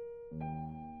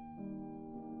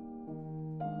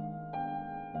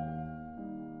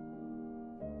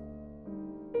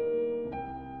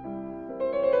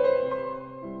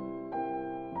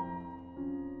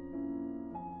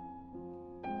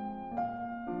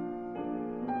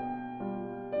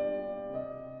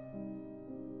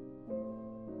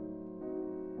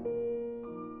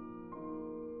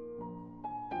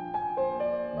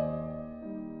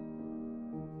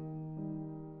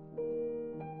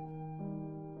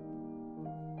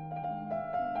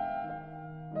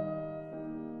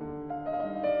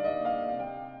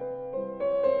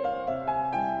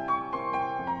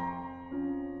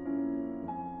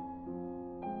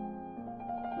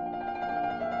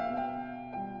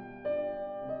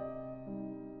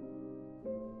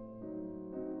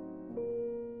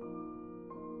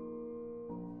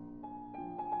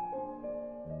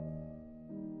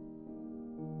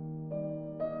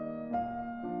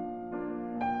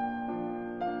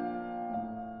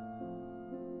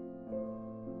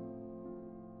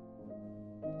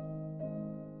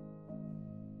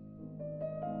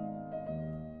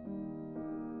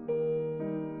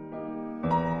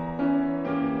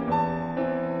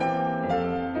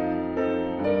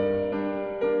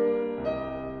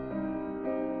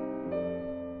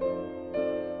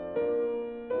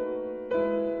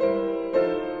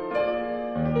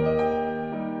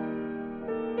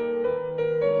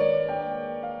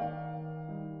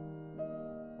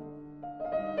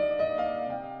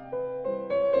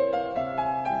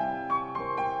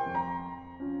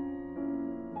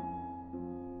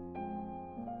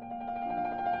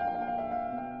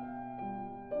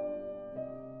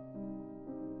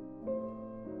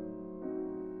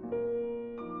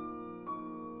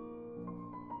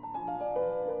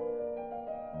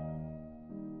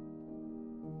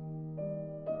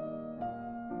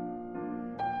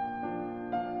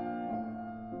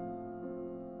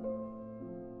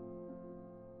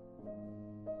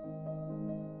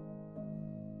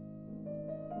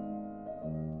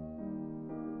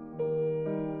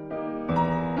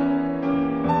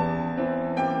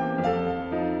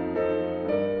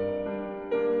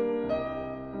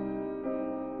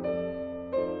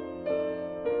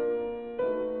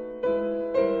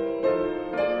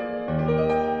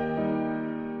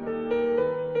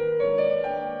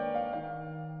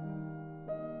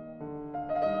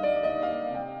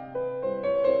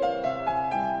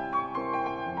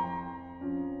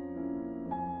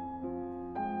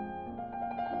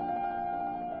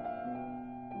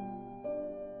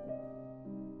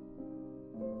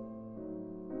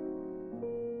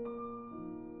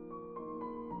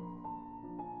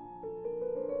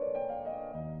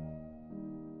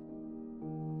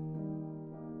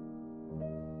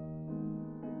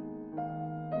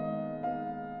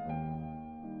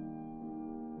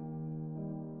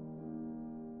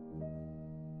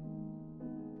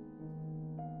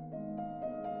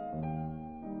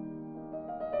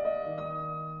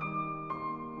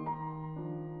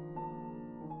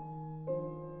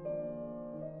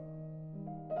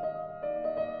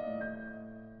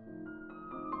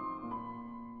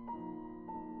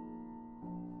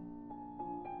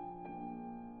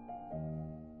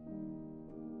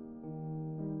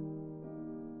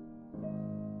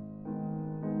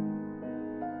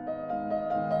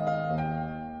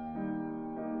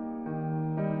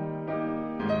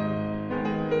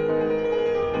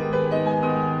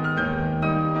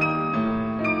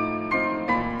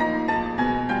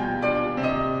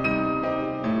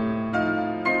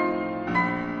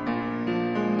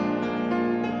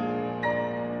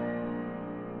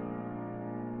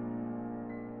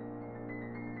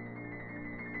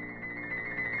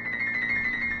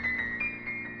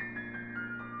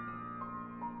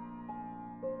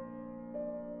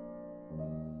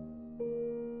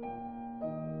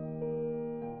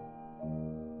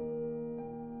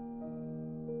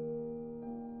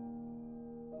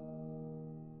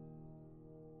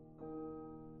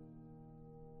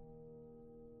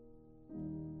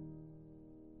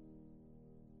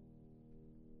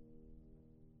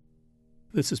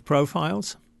 This is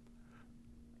Profiles.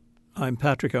 I'm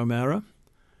Patrick O'Mara,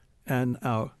 and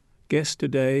our guest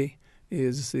today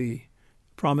is the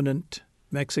prominent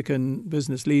Mexican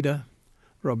business leader,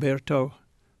 Roberto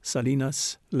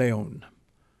Salinas León. I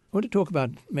want to talk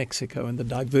about Mexico and the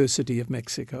diversity of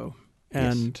Mexico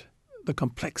and the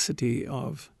complexity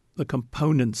of the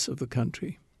components of the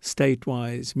country,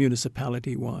 state-wise,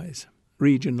 municipality-wise,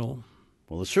 regional.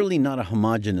 Well, it's certainly not a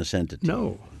homogeneous entity.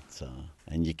 No.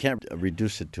 And you can't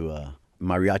reduce it to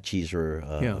mariachis or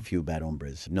a few bad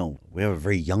hombres. No, we have a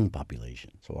very young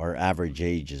population. So our average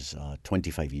age is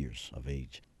 25 years of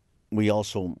age. We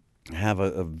also have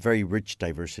a very rich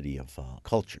diversity of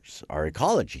cultures. Our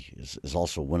ecology is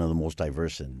also one of the most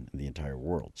diverse in the entire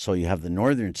world. So you have the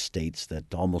northern states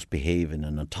that almost behave in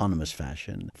an autonomous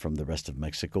fashion from the rest of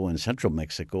Mexico and central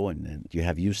Mexico, and you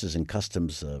have uses and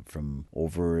customs from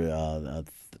over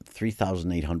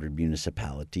 3,800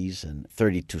 municipalities and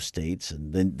 32 states.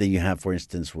 And then you have, for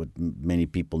instance, what many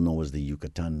people know as the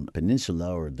Yucatan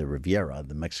Peninsula or the Riviera,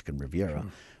 the Mexican Riviera,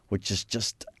 which is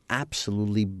just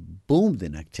absolutely boomed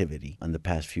in activity in the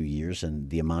past few years, and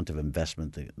the amount of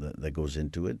investment that goes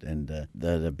into it, and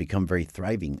that have become very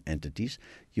thriving entities.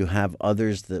 You have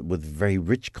others that with very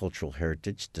rich cultural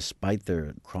heritage, despite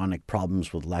their chronic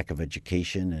problems with lack of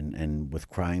education and with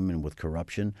crime and with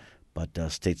corruption. But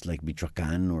states like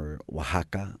Michoacán or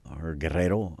Oaxaca or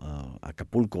Guerrero,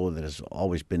 Acapulco, that has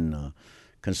always been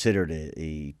considered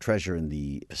a treasure in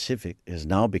the Pacific, has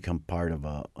now become part of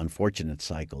an unfortunate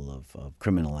cycle of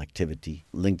criminal activity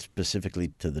linked specifically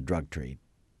to the drug trade.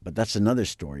 But that's another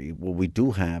story. What we do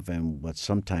have, and what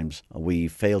sometimes we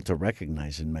fail to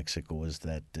recognize in Mexico, is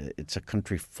that it's a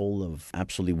country full of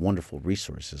absolutely wonderful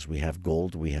resources. We have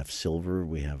gold, we have silver,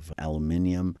 we have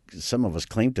aluminium. Some of us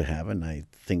claim to have, and I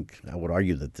think I would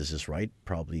argue that this is right,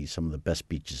 probably some of the best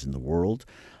beaches in the world,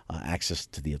 access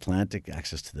to the Atlantic,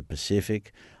 access to the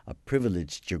Pacific, a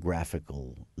privileged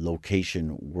geographical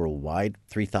location worldwide,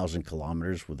 3,000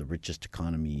 kilometers with the richest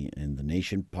economy in the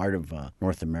nation, part of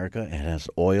North America. It has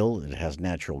oil, it has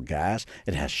natural gas,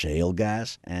 it has shale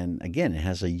gas, and again, it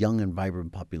has a young and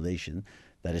vibrant population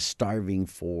that is starving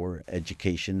for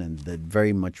education and that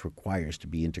very much requires to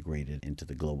be integrated into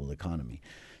the global economy.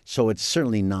 So it's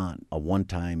certainly not a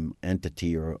one-time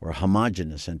entity or a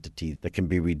homogeneous entity that can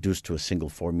be reduced to a single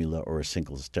formula or a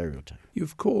single stereotype.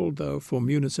 You've called, though, for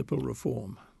municipal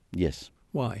reform. Yes.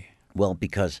 Why? Well,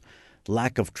 because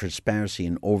lack of transparency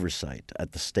and oversight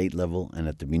at the state level and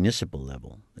at the municipal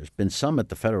level. There's been some at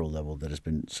the federal level that has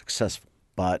been successful,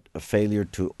 but a failure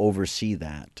to oversee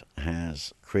that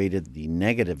has created the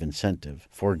negative incentive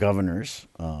for governors,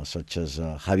 such as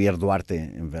Javier Duarte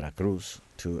in Veracruz,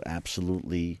 to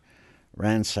absolutely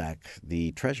ransack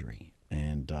the treasury.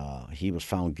 And he was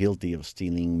found guilty of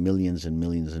stealing millions and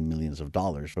millions and millions of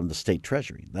dollars from the state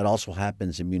treasury. That also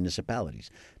happens in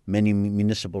municipalities. Many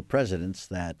municipal presidents,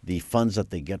 that the funds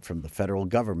that they get from the federal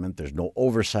government, there's no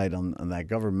oversight on that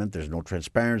government. There's no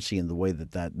transparency in the way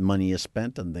that money is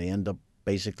spent, and they end up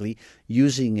basically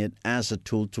using it as a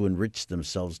tool to enrich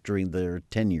themselves during their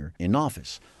tenure in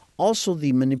office. Also,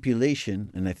 the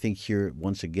manipulation, and I think here,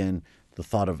 once again, the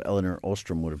thought of Elinor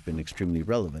Ostrom would have been extremely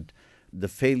relevant, the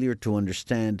failure to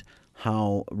understand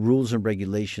how rules and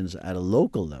regulations at a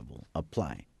local level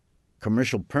apply.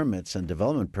 Commercial permits and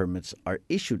development permits are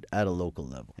issued at a local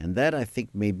level. And that, I think,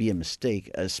 may be a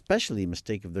mistake, especially a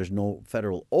mistake if there's no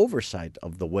federal oversight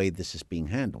of the way this is being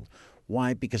handled.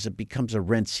 Why? Because it becomes a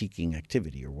rent-seeking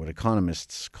activity, or what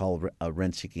economists call a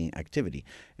rent-seeking activity.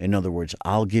 In other words,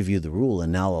 I'll give you the rule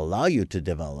and I'll allow you to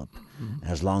develop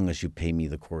as long as you pay me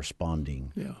the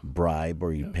corresponding bribe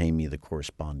or you pay me the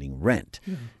corresponding rent.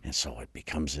 And so it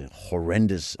becomes a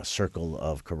horrendous circle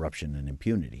of corruption and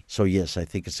impunity. So yes, I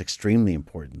think it's extremely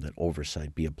important that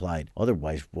oversight be applied.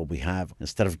 Otherwise, what we have,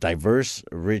 instead of diverse,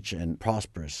 rich, and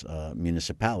prosperous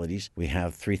municipalities, we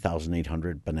have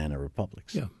 3,800 banana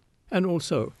republics. Yeah. And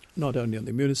also, not only on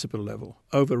the municipal level,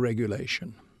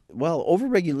 overregulation. Well,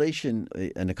 overregulation,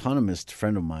 an economist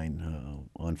friend of mine,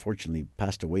 unfortunately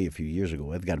passed away a few years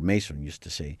ago, Edgar Mason, used to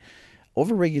say,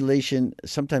 overregulation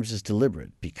sometimes is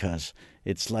deliberate because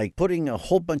it's like putting a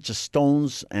whole bunch of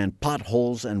stones and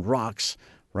potholes and rocks,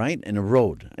 right, in a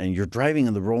road. And you're driving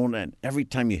on the road, and every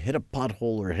time you hit a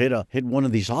pothole or hit one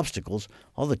of these obstacles,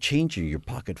 all the change in your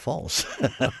pocket falls.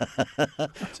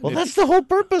 Well, that's the whole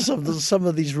purpose of some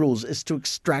of these rules, is to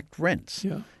extract rents.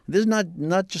 Yeah. This is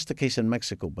not just the case in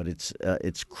Mexico, but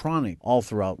it's chronic all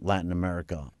throughout Latin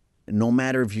America. no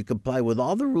matter if you comply with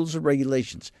all the rules and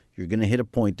regulations, you're going to hit a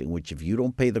point in which if you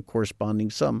don't pay the corresponding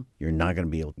sum, you're not going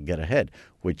to be able to get ahead,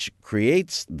 which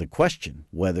creates the question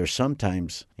whether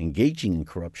sometimes engaging in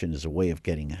corruption is a way of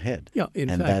getting ahead. Yeah, in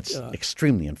and fact, that's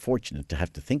extremely unfortunate to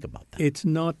have to think about that. It's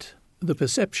not the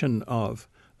perception of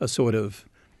a sort of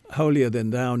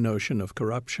holier-than-thou notion of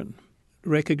corruption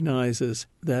recognizes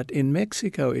that in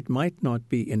Mexico it might not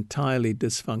be entirely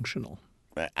dysfunctional.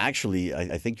 Actually,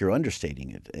 I think you're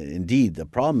understating it. Indeed, the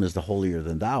problem is the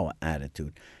holier-than-thou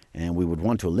attitude, and we would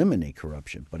want to eliminate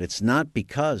corruption. But it's not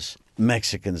because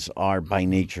Mexicans are by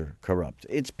nature corrupt.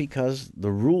 It's because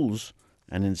the rules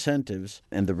and incentives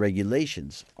and the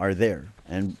regulations are there,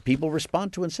 and people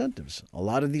respond to incentives. A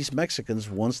lot of these Mexicans,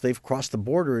 once they've crossed the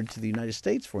border into the United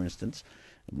States, for instance,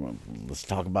 well, let's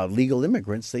talk about legal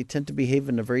immigrants, they tend to behave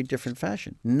in a very different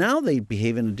fashion. Now they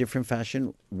behave in a different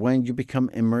fashion when you become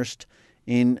immersed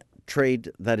in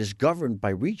trade that is governed by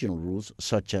regional rules,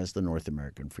 such as the North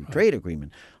American Free Trade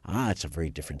Agreement. It's a very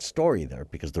different story there,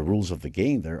 because the rules of the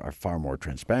game there are far more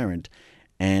transparent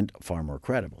and far more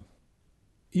credible.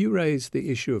 You raised the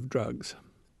issue of drugs.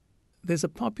 There's a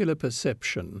popular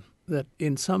perception that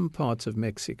in some parts of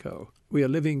Mexico we are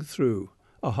living through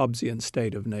a Hobbesian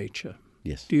state of nature.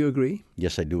 Yes. Do you agree?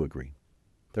 Yes, I do agree.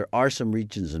 There are some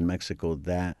regions in Mexico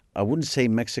that I wouldn't say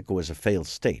Mexico is a failed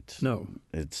state. No.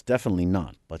 It's definitely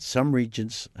not. But some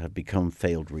regions have become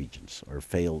failed regions or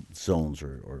failed zones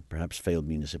or perhaps failed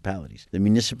municipalities. The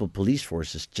municipal police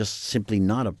force is just simply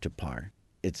not up to par.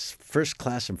 It's first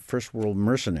class and first world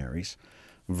mercenaries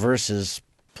versus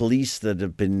police that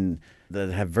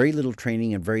have very little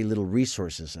training and very little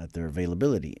resources at their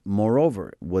availability.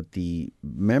 Moreover, what the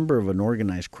member of an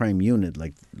organized crime unit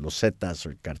like Los Zetas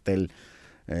or Cartel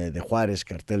de Juárez,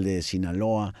 Cartel de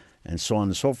Sinaloa, and so on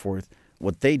and so forth,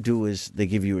 what they do is they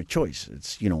give you a choice.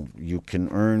 It's, you can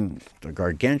earn a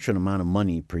gargantuan amount of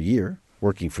money per year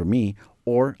working for me,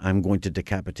 or I'm going to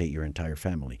decapitate your entire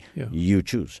family. Yeah. You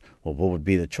choose. Well, what would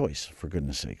be the choice, for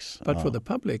goodness sakes? But for the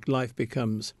public, life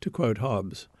becomes, to quote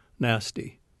Hobbes,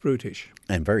 nasty, brutish.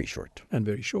 And very short. And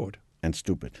very short. And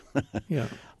stupid. Yeah.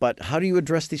 But how do you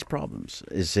address these problems?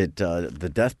 Is it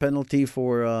the death penalty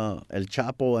for El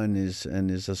Chapo and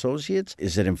his associates?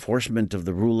 Is it enforcement of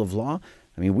the rule of law?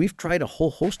 I mean, we've tried a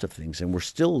whole host of things, and we're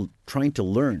still trying to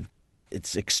learn.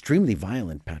 It's extremely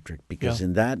violent, Patrick, because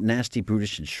in that nasty,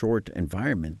 brutish, and short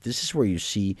environment, this is where you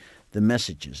see the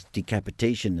messages.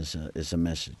 Decapitation is a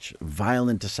message.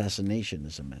 Violent assassination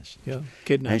is a message. Yeah,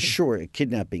 kidnapping. And sure,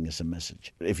 kidnapping is a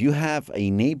message. If you have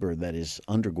a neighbor that is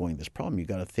undergoing this problem, you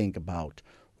got to think about,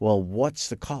 well, what's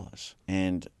the cause?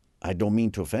 And I don't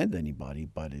mean to offend anybody,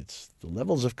 but it's the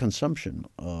levels of consumption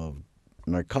of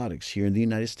narcotics here in the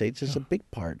United States is a big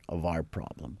part of our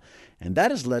problem. And that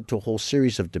has led to a whole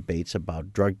series of debates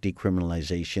about drug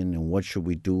decriminalization and what should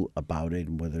we do about it,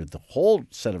 and whether the whole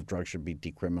set of drugs should be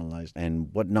decriminalized and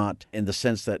whatnot, in the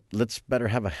sense that let's better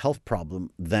have a health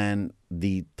problem than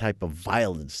the type of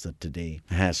violence that today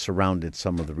has surrounded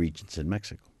some of the regions in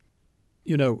Mexico.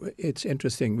 It's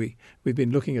interesting. We've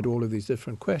been looking at all of these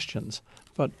different questions,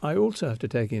 but I also have to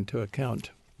take into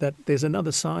account that there's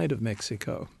another side of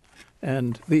Mexico.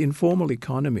 And the informal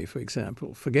economy, for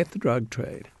example, forget the drug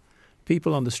trade.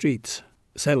 People on the streets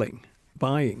selling,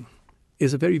 buying,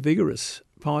 is a very vigorous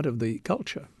part of the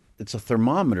culture. It's a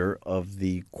thermometer of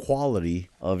the quality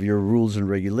of your rules and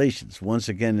regulations. Once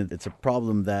again, it's a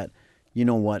problem that,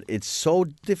 it's so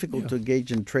difficult to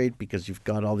engage in trade because you've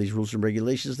got all these rules and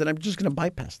regulations that I'm just going to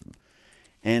bypass them.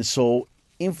 And so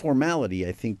informality,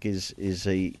 I think, is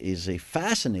a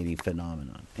fascinating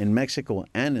phenomenon in Mexico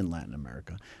and in Latin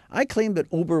America. I claim that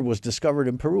Uber was discovered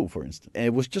in Peru, for instance, and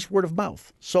it was just word of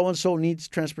mouth. So-and-so needs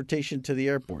transportation to the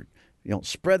airport.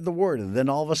 Spread the word, and then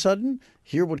all of a sudden,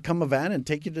 here would come a van and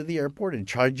take you to the airport and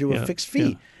charge you a fixed fee.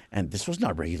 Yeah. And this was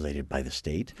not regulated by the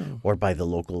state or by the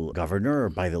local governor or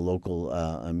by the local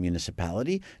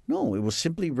municipality. No, it was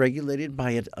simply regulated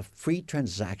by a free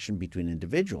transaction between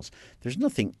individuals. There's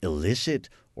nothing illicit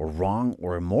or wrong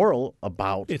or immoral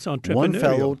about it's entrepreneurial. One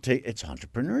fellow. It's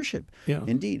entrepreneurship,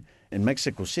 indeed. In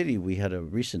Mexico City, we had a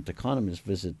recent economist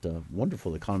visit, a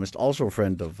wonderful economist, also a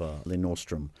friend of Le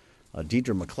Nostrum,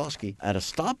 Deidre McCloskey, at a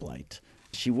stoplight.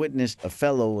 She witnessed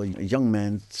a young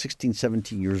man, 16,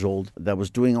 17 years old, that was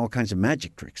doing all kinds of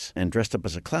magic tricks and dressed up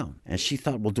as a clown. And she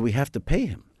thought, well, do we have to pay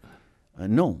him?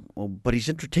 No, but he's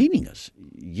entertaining us.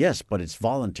 Yes, but it's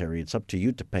voluntary. It's up to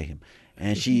you to pay him.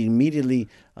 And she immediately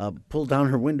pulled down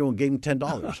her window and gave him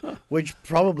 $10, which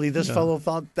probably this fellow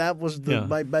thought that was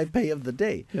my pay of the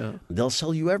day. Yeah. They'll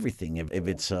sell you everything. If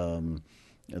it's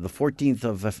The 14th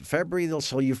of February, they'll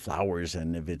sell you flowers,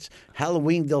 and if it's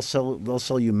Halloween, they'll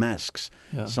sell you masks,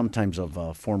 sometimes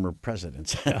of former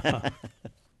presidents.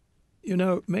 You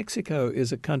know, Mexico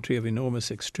is a country of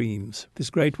enormous extremes. There's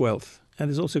great wealth, and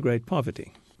there's also great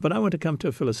poverty. But I want to come to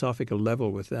a philosophical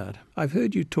level with that. I've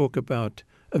heard you talk about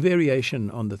a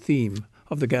variation on the theme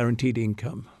of the guaranteed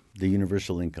income. The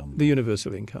universal income. The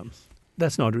universal income.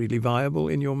 That's not really viable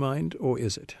in your mind, or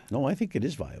is it? No, I think it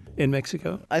is viable. In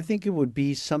Mexico? I think it would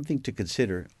be something to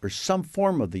consider, or some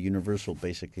form of the universal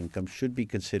basic income should be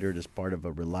considered as part of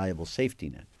a reliable safety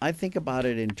net. I think about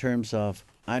it in terms of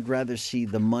I'd rather see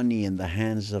the money in the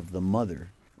hands of the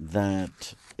mother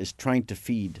that is trying to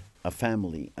feed a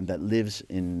family and that lives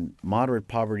in moderate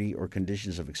poverty or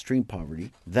conditions of extreme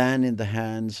poverty than in the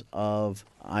hands of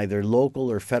either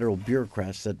local or federal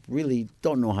bureaucrats that really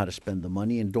don't know how to spend the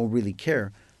money and don't really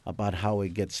care about how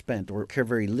it gets spent, or care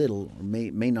very little, or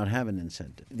may not have an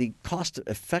incentive. The cost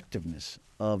effectiveness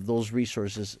of those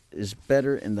resources is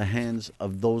better in the hands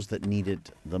of those that need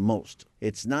it the most.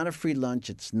 It's not a free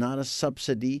lunch, it's not a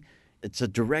subsidy, it's a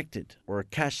directed or a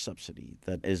cash subsidy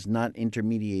that is not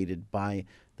intermediated by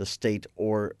the state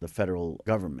or the federal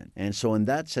government. And so in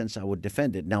that sense, I would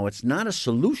defend it. Now, it's not a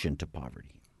solution to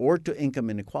poverty or to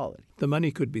income inequality. The money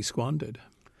could be squandered.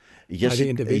 Yes, by the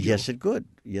individual. Yes, it could.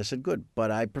 Yes, it could.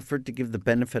 But I prefer to give the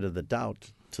benefit of the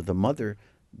doubt to the mother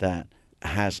that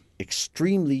has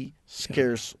extremely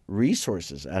scarce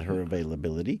resources at her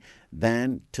availability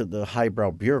than to the highbrow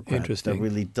bureaucrat that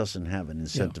really doesn't have an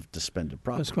incentive to spend it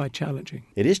properly. That's quite challenging.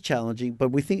 It is challenging,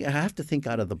 but I have to think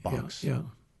out of the box. Yeah.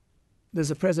 There's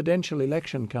a presidential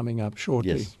election coming up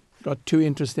shortly. Yes. Got two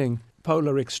interesting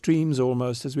polar extremes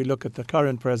almost as we look at the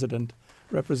current president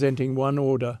representing one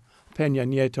order, Peña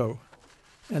Nieto.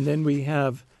 And then we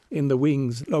have in the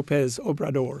wings López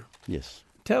Obrador. Yes.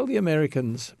 Tell the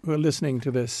Americans who are listening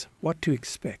to this what to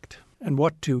expect and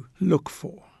what to look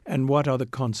for and what are the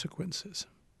consequences.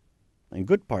 In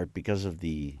good part because of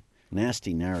the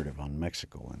nasty narrative on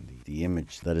Mexico and the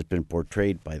image that has been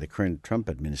portrayed by the current Trump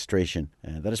administration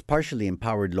that has partially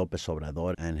empowered López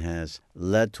Obrador and has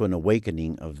led to an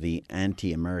awakening of the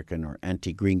anti-American or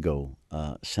anti-gringo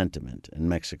sentiment in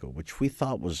Mexico, which we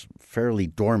thought was fairly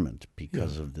dormant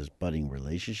because of this budding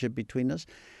relationship between us.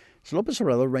 So López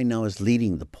Obrador right now is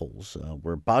leading the polls.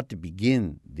 We're about to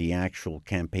begin the actual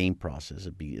campaign process.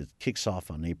 It kicks off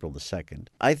on April the 2nd.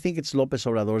 I think it's López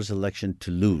Obrador's election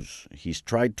to lose. He's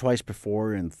tried twice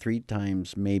before, and 3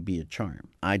 times may be a charm.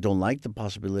 I don't like the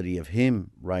possibility of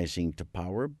him rising to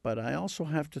power, but I also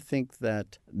have to think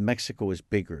that Mexico is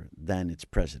bigger than its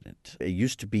president. It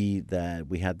used to be that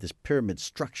we had this pyramid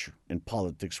structure in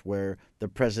politics where the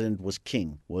president was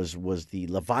king, was the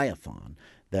Leviathan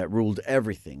that ruled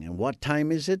everything. And what time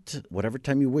is it? Whatever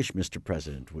time you wish, Mr.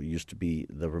 President, used to be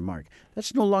the remark.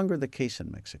 That's no longer the case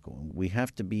in Mexico. We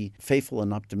have to be faithful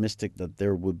and optimistic that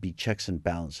there will be checks and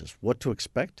balances. What to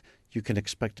expect? You can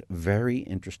expect very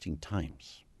interesting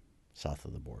times south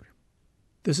of the border.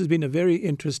 This has been a very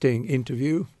interesting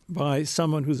interview by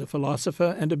someone who's a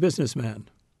philosopher and a businessman.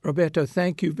 Roberto,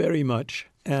 thank you very much.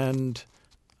 And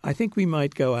I think we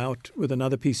might go out with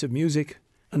another piece of music,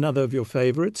 another of your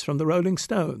favorites from the Rolling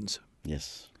Stones.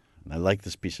 Yes. I like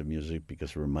this piece of music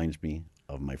because it reminds me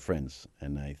of my friends,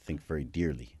 and I think very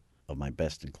dearly of my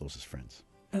best and closest friends.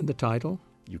 And the title?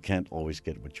 You Can't Always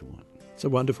Get What You Want. It's a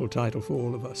wonderful title for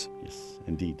all of us. Yes,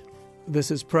 indeed.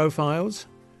 This is Profiles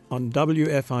on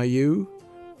WFIU.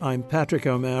 I'm Patrick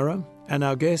O'Mara, and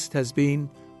our guest has been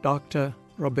Dr.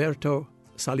 Roberto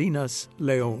Salinas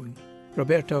León.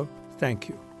 Roberto, thank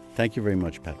you. Thank you very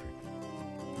much, Patrick.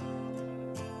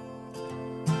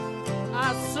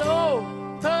 I saw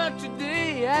her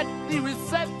today at the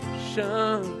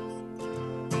reception,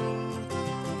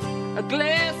 a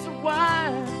glass of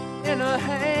wine in her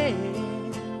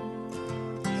hand.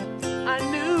 I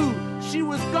knew she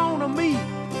was gonna meet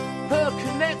her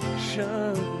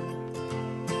connection.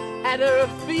 At her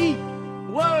feet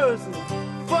was a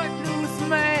footloose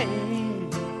man.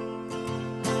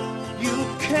 You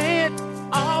can't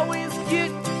always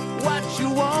get what you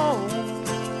want.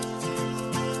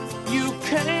 You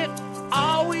can't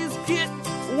always get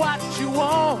what you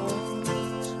want.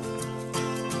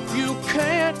 You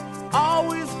can't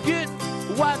always get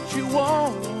what you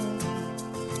want.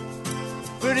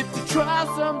 But if you try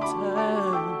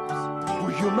sometimes,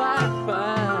 well, you might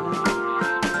find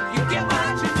you get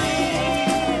what you need.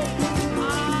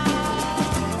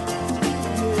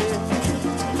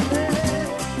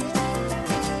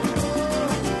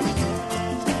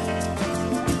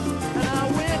 And I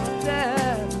went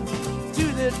down to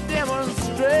the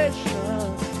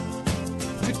demonstration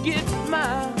to get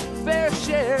my fair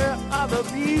share of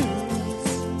abuse.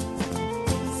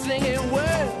 Singing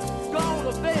words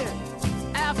gonna vent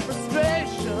our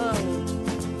frustration.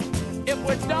 If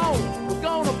we don't, we're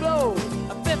gonna blow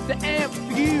a 50 amp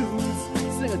fuse.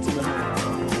 Sing it to me,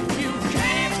 honey. You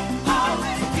can't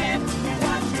always get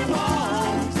what you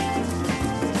want.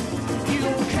 You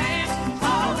can't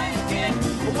always get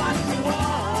what you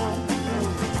want.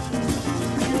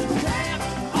 You can't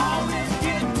always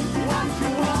get what you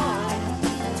want.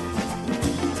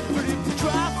 But if you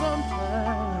try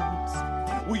sometimes,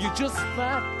 well, you just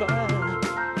might find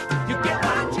you get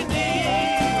what you need.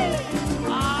 Oh,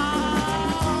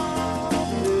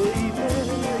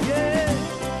 baby, yeah.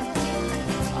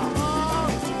 Oh.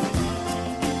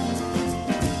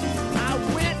 I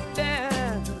went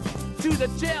down to the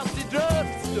Chelsea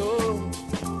drugstore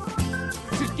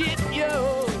to get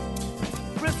your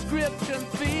prescription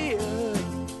filled.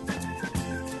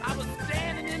 I was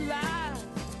standing in line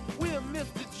with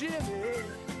Mr. Jimmy.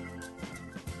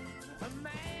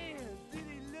 Man, did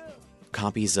he look?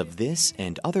 Copies of this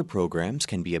and other programs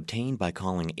can be obtained by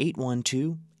calling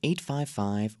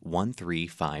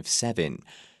 812-855-1357.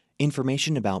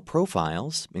 Information about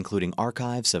Profiles, including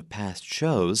archives of past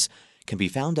shows, can be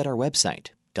found at our website,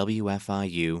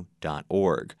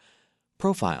 wfiu.org.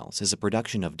 Profiles is a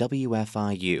production of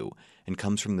WFIU and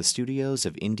comes from the studios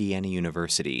of Indiana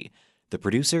University. The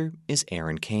producer is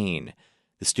Aaron Kane.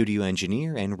 The studio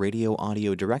engineer and radio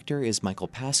audio director is Michael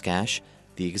Paskash.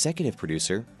 The executive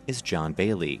producer is John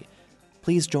Bailey.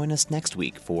 Please join us next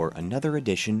week for another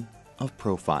edition of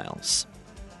Profiles.